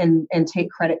name and take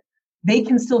credit, they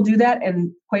can still do that.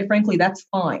 And quite frankly, that's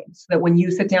fine. So that when you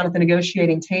sit down at the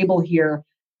negotiating table here,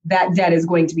 that debt is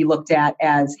going to be looked at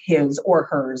as his or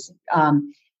hers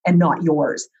and not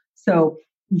yours. So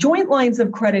joint lines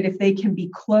of credit, if they can be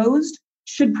closed,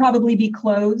 should probably be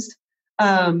closed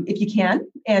if you can.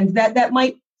 And that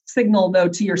might signal, though,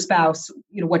 to your spouse,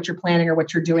 what you're planning or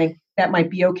what you're doing. That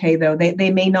might be okay, though. They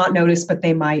may not notice, but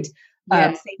they might.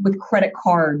 Same with credit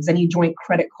cards, any joint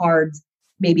credit cards,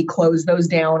 maybe close those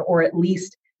down, or at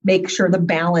least make sure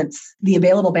the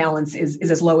available balance is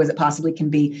as low as it possibly can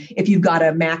be. If you've got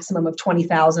a maximum of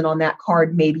 20,000 on that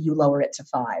card, maybe you lower it to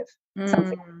 5,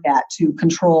 something like that, to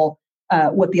control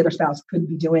what the other spouse could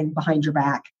be doing behind your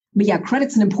back. But yeah,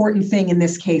 credit's an important thing in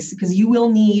this case because you will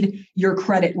need your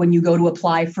credit when you go to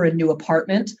apply for a new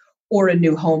apartment or a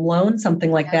new home loan,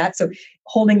 something like that. So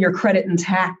holding your credit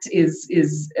intact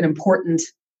is an important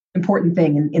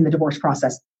thing in the divorce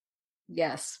process.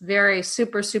 Yes, very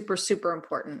super, super, super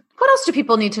important. What else do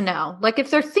people need to know? Like if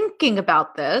they're thinking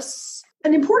about this.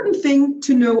 An important thing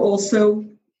to know also,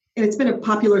 and it's been a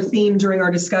popular theme during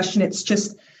our discussion, it's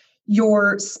just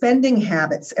your spending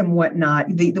habits and whatnot,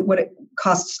 what it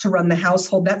costs to run the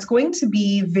household. That's going to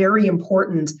be very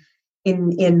important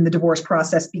in the divorce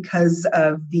process because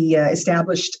of the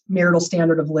established marital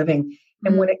standard of living.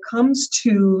 And when it comes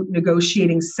to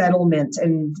negotiating settlement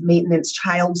and maintenance,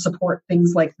 child support,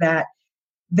 things like that,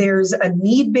 there's a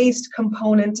need-based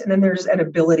component and then there's an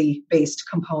ability-based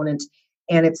component.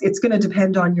 And it's going to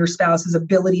depend on your spouse's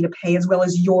ability to pay as well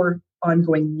as your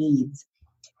ongoing needs.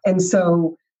 And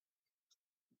so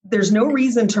there's no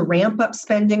reason to ramp up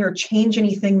spending or change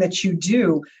anything that you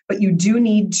do, but you do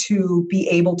need to be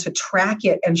able to track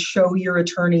it and show your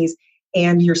attorneys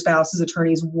and your spouse's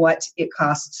attorneys what it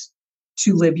costs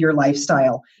to live your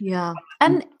lifestyle. Yeah.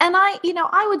 And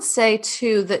I would say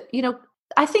too that,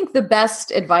 I think the best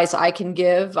advice I can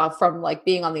give from like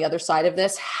being on the other side of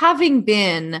this, having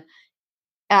been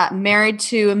married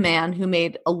to a man who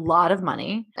made a lot of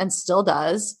money and still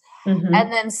does, and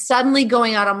then suddenly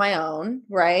going out on my own,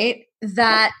 right?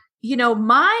 That,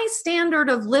 my standard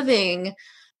of living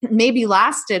maybe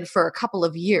lasted for a couple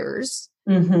of years.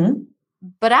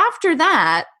 But after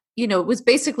that, it was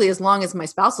basically as long as my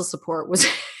spousal support was,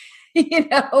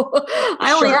 I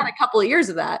only had a couple of years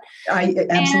of that.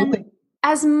 Absolutely. And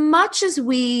as much as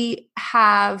we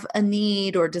have a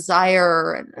need or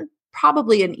desire,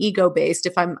 probably an ego-based,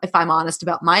 if I'm honest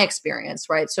about my experience,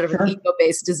 right? Sort of an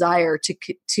ego-based desire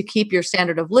to keep your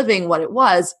standard of living what it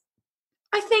was.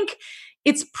 I think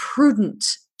it's prudent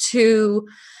to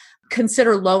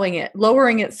consider lowering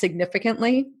it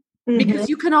significantly because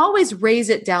you can always raise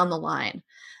it down the line.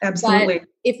 Absolutely. But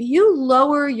if you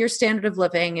lower your standard of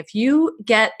living, if you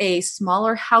get a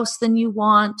smaller house than you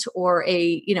want, or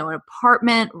an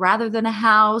apartment rather than a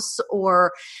house,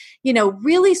 or,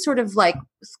 really sort of like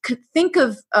think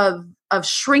of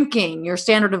shrinking your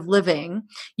standard of living,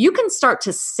 you can start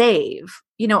to save.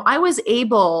 I was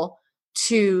able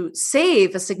to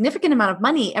save a significant amount of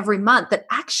money every month that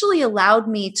actually allowed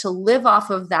me to live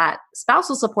off of that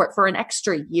spousal support for an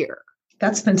extra year.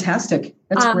 That's fantastic.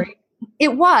 That's great.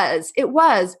 It was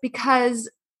because,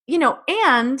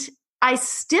 and I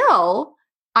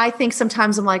think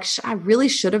sometimes I'm like, I really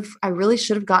should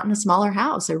have gotten a smaller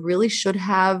house. I really should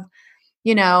have,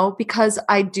 because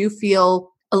I do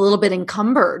feel a little bit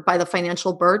encumbered by the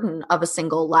financial burden of a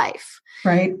single life.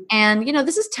 Right. And,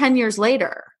 this is 10 years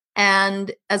later.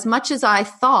 And as much as I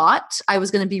thought I was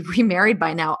going to be remarried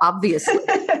by now, obviously,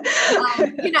 that's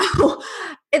not.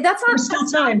 There's still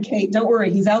time, Kate. Don't worry.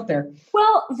 He's out there.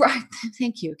 Well, right.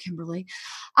 Thank you, Kimberly.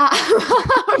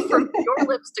 From your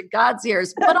lips to God's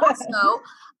ears. But also,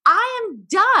 I am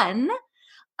done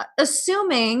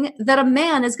assuming that a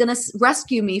man is going to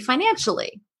rescue me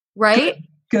financially, right?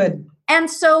 Good.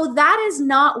 And so that is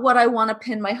not what I want to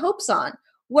pin my hopes on.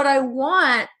 What I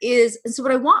want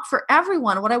what I want for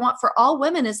everyone, what I want for all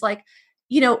women is like,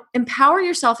 empower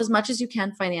yourself as much as you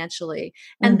can financially.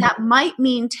 And that might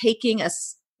mean taking a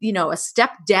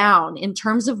step down in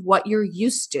terms of what you're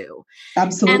used to.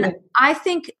 Absolutely. And I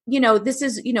think, this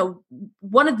is,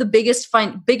 one of the biggest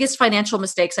financial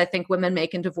mistakes I think women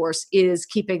make in divorce is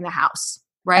keeping the house.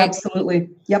 right? Absolutely.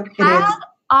 Yep, it Had is.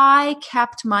 I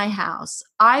kept my house,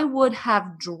 I would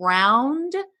have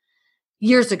drowned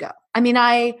years ago. I mean,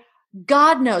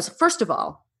 God knows, first of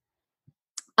all,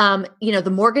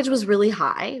 the mortgage was really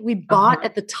high. We bought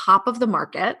at the top of the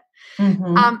market.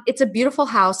 It's a beautiful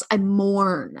house. I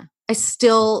mourn. I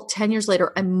still, 10 years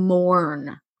later, I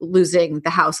mourn losing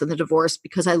the house and the divorce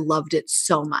because I loved it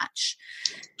so much.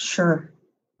 Sure.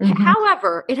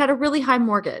 However, it had a really high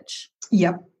mortgage.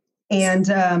 Yep. And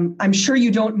I'm sure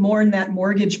you don't mourn that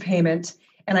mortgage payment.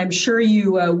 And I'm sure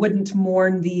you wouldn't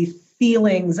mourn the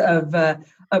feelings of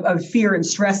fear and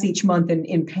stress each month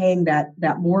in paying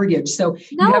that mortgage. So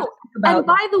no. You have to think about and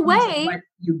by the way, what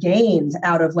you gained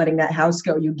out of letting that house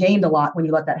go. You gained a lot when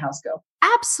you let that house go.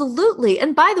 Absolutely.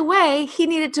 And by the way, he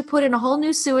needed to put in a whole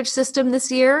new sewage system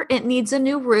this year. It needs a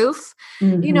new roof.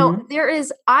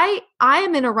 I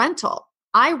am in a rental.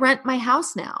 I rent my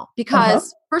house now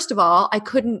because first of all, I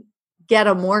couldn't get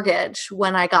a mortgage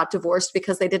when I got divorced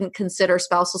because they didn't consider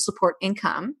spousal support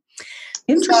income.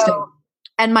 Interesting.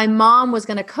 And my mom was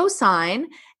going to co-sign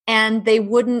and they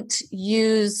wouldn't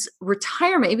use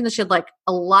retirement, even though she had like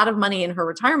a lot of money in her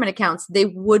retirement accounts, they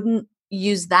wouldn't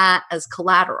use that as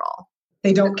collateral.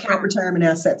 They don't count retirement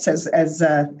assets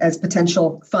as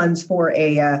potential funds for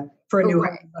a new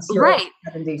house. Right.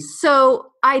 70.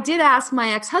 So I did ask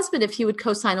my ex-husband if he would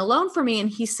co-sign a loan for me, and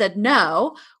he said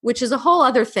no, which is a whole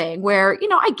other thing where,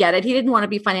 I get it. He didn't want to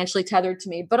be financially tethered to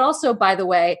me. But also, by the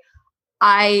way,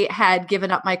 I had given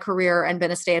up my career and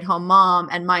been a stay-at-home mom,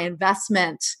 and my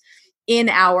investment in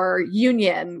our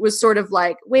union was sort of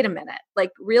like, wait a minute,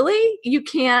 like, really? You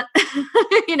can't,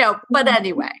 but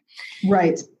anyway.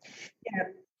 Right.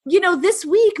 Yeah. This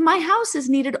week, my house has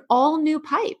needed all new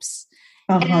pipes.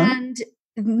 And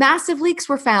massive leaks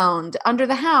were found under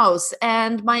the house,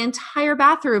 and my entire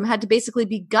bathroom had to basically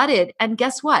be gutted. And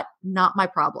guess what? Not my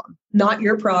problem. Not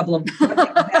your problem.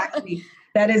 Exactly.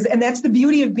 That's the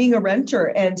beauty of being a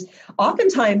renter. And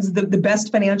oftentimes the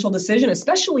best financial decision,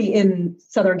 especially in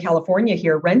Southern California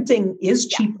here, renting is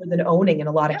cheaper than owning in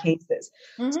a lot of cases.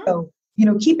 So,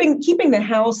 keeping the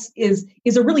house is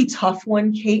a really tough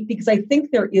one, Kate, because I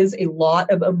think there is a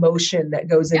lot of emotion that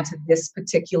goes into this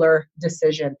particular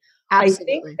decision.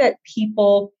 Absolutely. I think that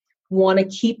people want to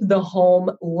keep the home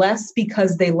less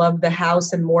because they love the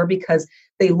house and more because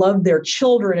they love their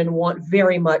children and want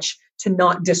very much to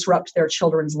not disrupt their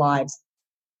children's lives.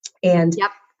 And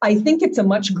I think it's a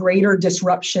much greater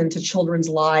disruption to children's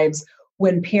lives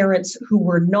when parents who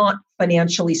were not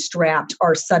financially strapped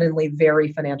are suddenly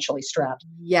very financially strapped.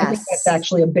 Yes. I think that's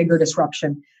actually a bigger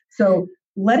disruption. So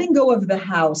letting go of the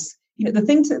house, the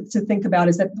thing to think about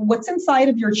is that what's inside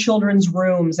of your children's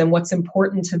rooms and what's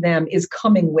important to them is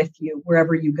coming with you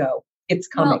wherever you go. It's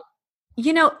coming.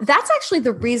 Well, that's actually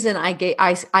the reason I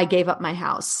gave up my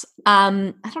house.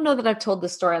 I don't know that I've told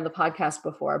this story on the podcast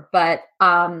before, but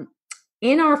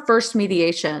in our first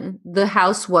mediation, the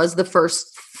house was the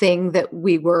first thing that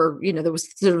we were, there was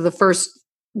sort of the first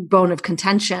bone of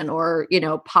contention or,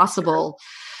 possible.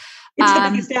 It's the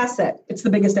biggest asset. It's the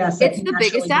biggest asset. It's the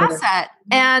biggest asset.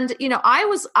 And,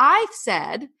 I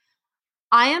said,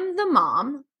 I am the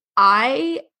mom.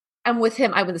 I am with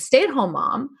him. I'm the stay-at-home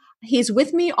mom. He's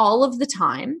with me all of the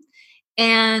time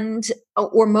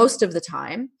or most of the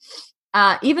time.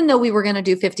 Even though we were going to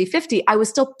do 50-50, I was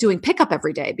still doing pickup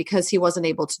every day because he wasn't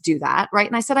able to do that. Right.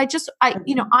 And I said, I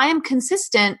am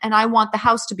consistent and I want the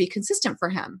house to be consistent for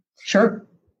him. Sure.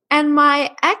 And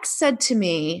my ex said to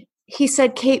me, he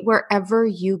said, Kate, wherever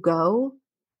you go,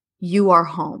 you are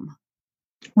home.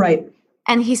 Right.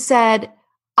 And he said,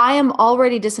 I am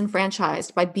already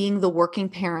disenfranchised by being the working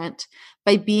parent,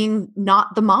 by being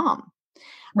not the mom.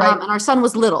 Right. And our son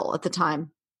was little at the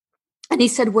time. And he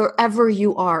said, wherever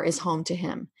you are is home to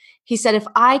him. He said, if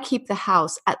I keep the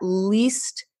house, at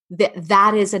least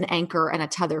that is an anchor and a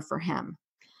tether for him.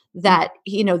 That,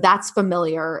 that's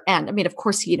familiar. And I mean, of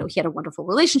course, he had a wonderful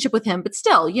relationship with him, but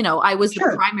still, I was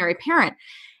the primary parent.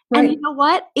 Right. And you know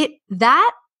what? In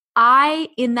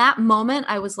that moment,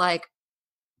 I was like,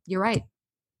 you're right.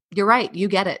 You're right. You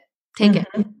get it. Take it.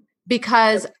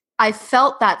 Because I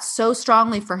felt that so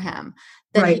strongly for him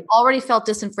that he already felt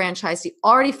disenfranchised. He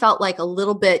already felt like a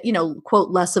little bit, quote,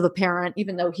 less of a parent,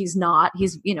 even though he's not.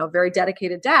 He's, a very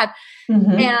dedicated dad.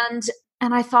 And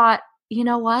I thought, you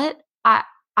know what?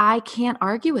 I can't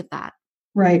argue with that.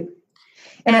 Right.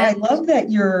 And I love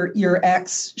that your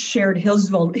ex shared his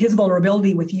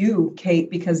vulnerability with you, Kate,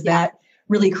 because that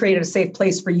really created a safe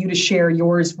place for you to share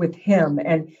yours with him.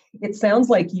 And it sounds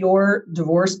like your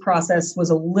divorce process was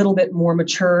a little bit more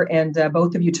mature and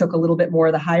both of you took a little bit more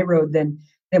of the high road than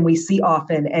we see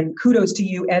often. And kudos to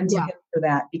you and to him for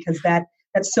that, because that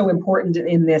that's so important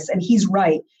in this. And he's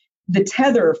right. The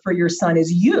tether for your son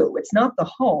is you. It's not the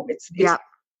home. It's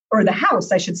or the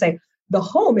house, I should say. The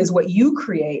home is what you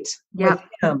create with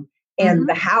him. And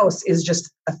the house is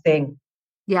just a thing.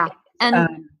 Yeah.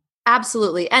 And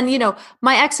absolutely. And,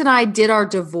 my ex and I did our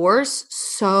divorce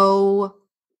so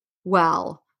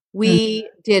well. We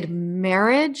did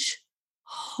marriage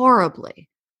horribly.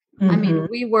 I mean,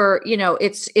 we were,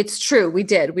 it's true. We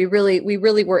did. We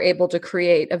really were able to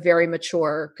create a very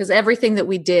mature, because everything that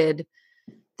we did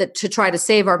that to try to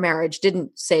save our marriage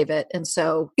didn't save it. And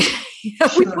so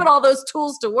we put all those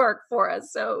tools to work for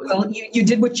us. So you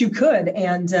did what you could.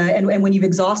 And when you've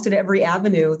exhausted every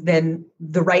avenue, then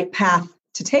the right path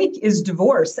to take is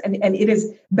divorce. And it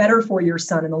is better for your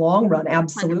son in the long run.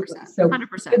 Absolutely. 100%, So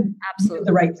 100%. Absolutely.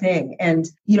 The right thing. And,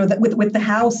 that with the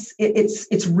house,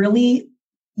 it's really,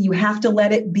 you have to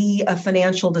let it be a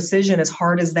financial decision, as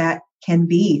hard as that can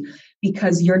be,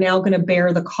 because you're now going to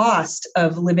bear the cost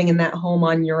of living in that home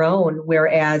on your own,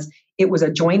 whereas it was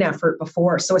a joint effort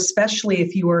before. So especially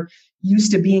if you were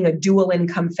used to being a dual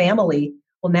income family,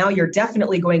 well, now you're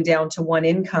definitely going down to one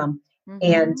income.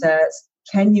 And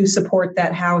can you support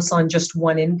that house on just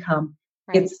one income?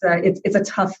 Right. It's a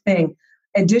tough thing.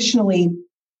 Additionally,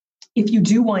 if you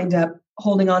do wind up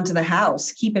holding on to the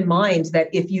house, keep in mind that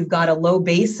if you've got a low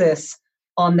basis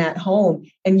on that home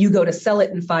and you go to sell it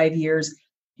in 5 years,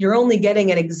 you're only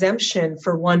getting an exemption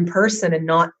for one person and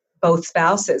not both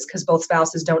spouses, because both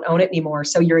spouses don't own it anymore.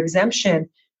 So your exemption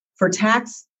for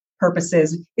tax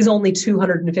purposes is only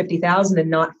 $250,000 and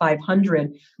not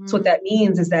 $500,000. So what that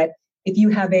means is that if you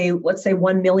have let's say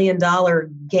 $1 million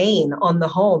gain on the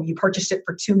home, you purchased it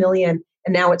for $2 million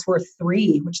and now it's worth $3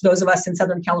 million, which those of us in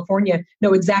Southern California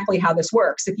know exactly how this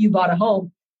works. If you bought a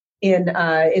home in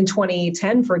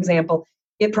 2010, for example,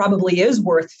 it probably is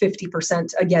worth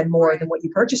 50% again more than what you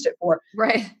purchased it for.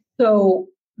 Right. So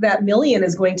that $1 million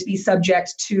is going to be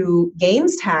subject to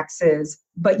gains taxes,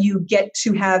 but you get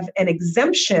to have an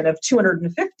exemption of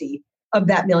 $250,000 of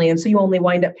that $1 million. So you only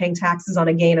wind up paying taxes on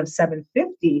a gain of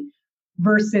 $750,000.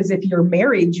 Versus if you're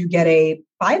married, you get a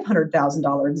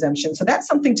 $500,000 exemption. So that's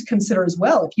something to consider as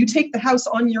well. If you take the house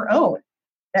on your own,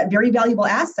 that very valuable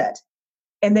asset,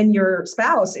 and then your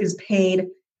spouse is paid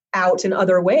out in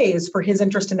other ways for his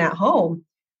interest in that home,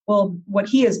 well, what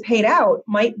he has paid out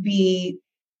might be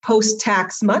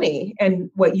post-tax money,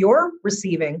 and what you're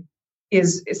receiving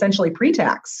is essentially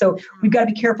pre-tax. So we've got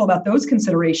to be careful about those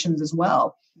considerations as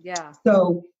well. Yeah.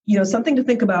 So, something to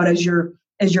think about as you're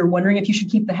wondering if you should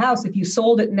keep the house. If you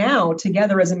sold it now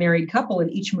together as a married couple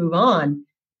and each move on,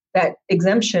 that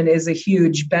exemption is a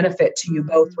huge benefit to you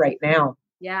both right now.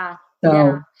 Yeah. So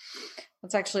yeah.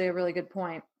 That's actually a really good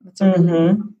point. That's a really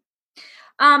good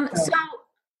point. So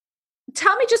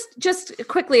tell me just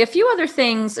quickly a few other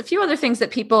things that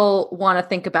people want to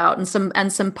think about, and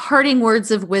some parting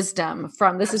words of wisdom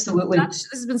from this. Absolutely. This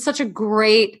has been such a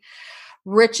great,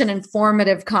 rich and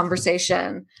informative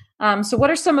conversation. So what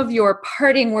are some of your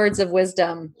parting words of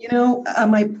wisdom?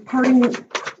 My parting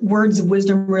words of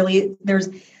wisdom, really, there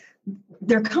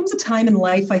comes a time in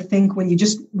life, I think, when you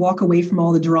just walk away from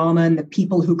all the drama and the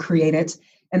people who create it.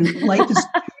 And life is,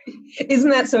 isn't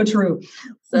that so true?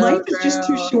 So life is just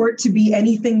too short to be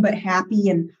anything but happy,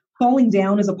 and falling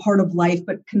down is a part of life,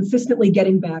 but consistently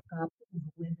getting back up is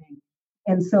living.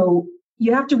 And so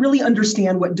you have to really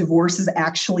understand what divorce is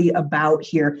actually about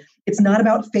here. It's not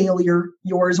about failure,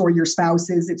 yours or your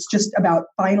spouse's. It's just about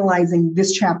finalizing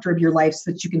this chapter of your life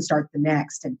so that you can start the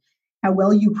next. And how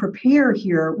well you prepare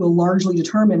here will largely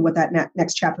determine what that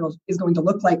next chapter is going to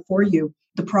look like for you.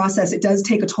 The process, it does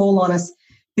take a toll on us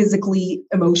physically,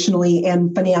 emotionally,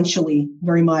 and financially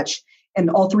very much. And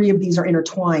all three of these are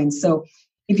intertwined. So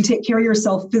if you take care of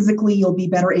yourself physically, you'll be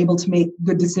better able to make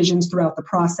good decisions throughout the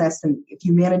process. And if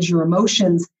you manage your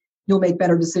emotions, you'll make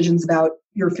better decisions about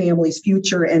your family's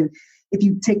future. And if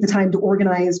you take the time to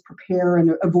organize, prepare,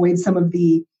 and avoid some of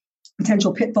the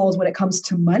potential pitfalls when it comes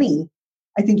to money,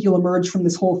 I think you'll emerge from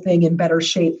this whole thing in better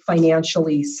shape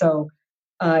financially. So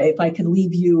if I could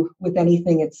leave you with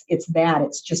anything, it's that.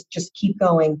 It's just keep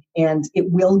going, and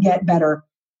it will get better,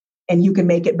 and you can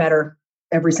make it better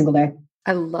every single day.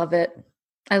 I love it.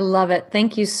 I love it.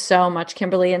 Thank you so much,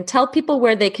 Kimberly. And tell people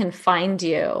where they can find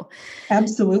you.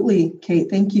 Absolutely, Kate.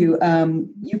 Thank you.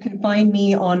 You can find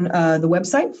me on the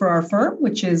website for our firm,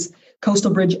 which is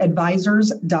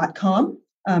coastalbridgeadvisors.com.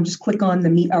 Just click on the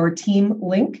Meet Our Team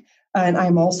link. And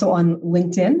I'm also on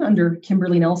LinkedIn under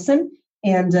Kimberly Nelson.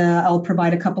 And I'll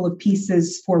provide a couple of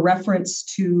pieces for reference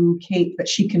to Kate that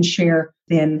she can share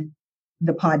in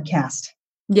the podcast.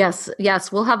 Yes.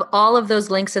 We'll have all of those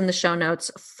links in the show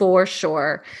notes for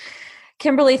sure.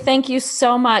 Kimberly, thank you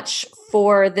so much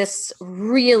for this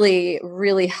really,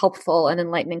 really helpful and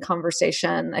enlightening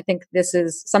conversation. I think this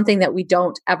is something that we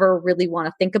don't ever really want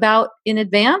to think about in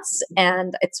advance.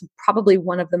 And it's probably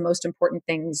one of the most important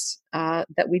things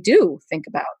that we do think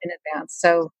about in advance.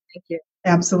 So thank you.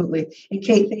 Absolutely. And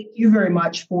Kate, thank you very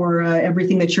much for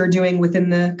everything that you're doing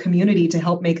within the community to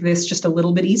help make this just a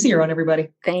little bit easier on everybody.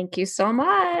 Thank you so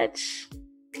much.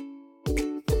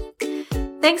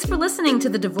 Thanks for listening to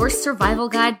the Divorce Survival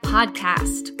Guide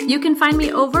podcast. You can find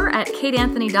me over at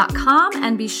kateanthony.com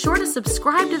and be sure to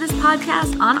subscribe to this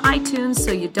podcast on iTunes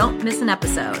so you don't miss an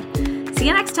episode. See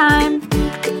you next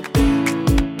time.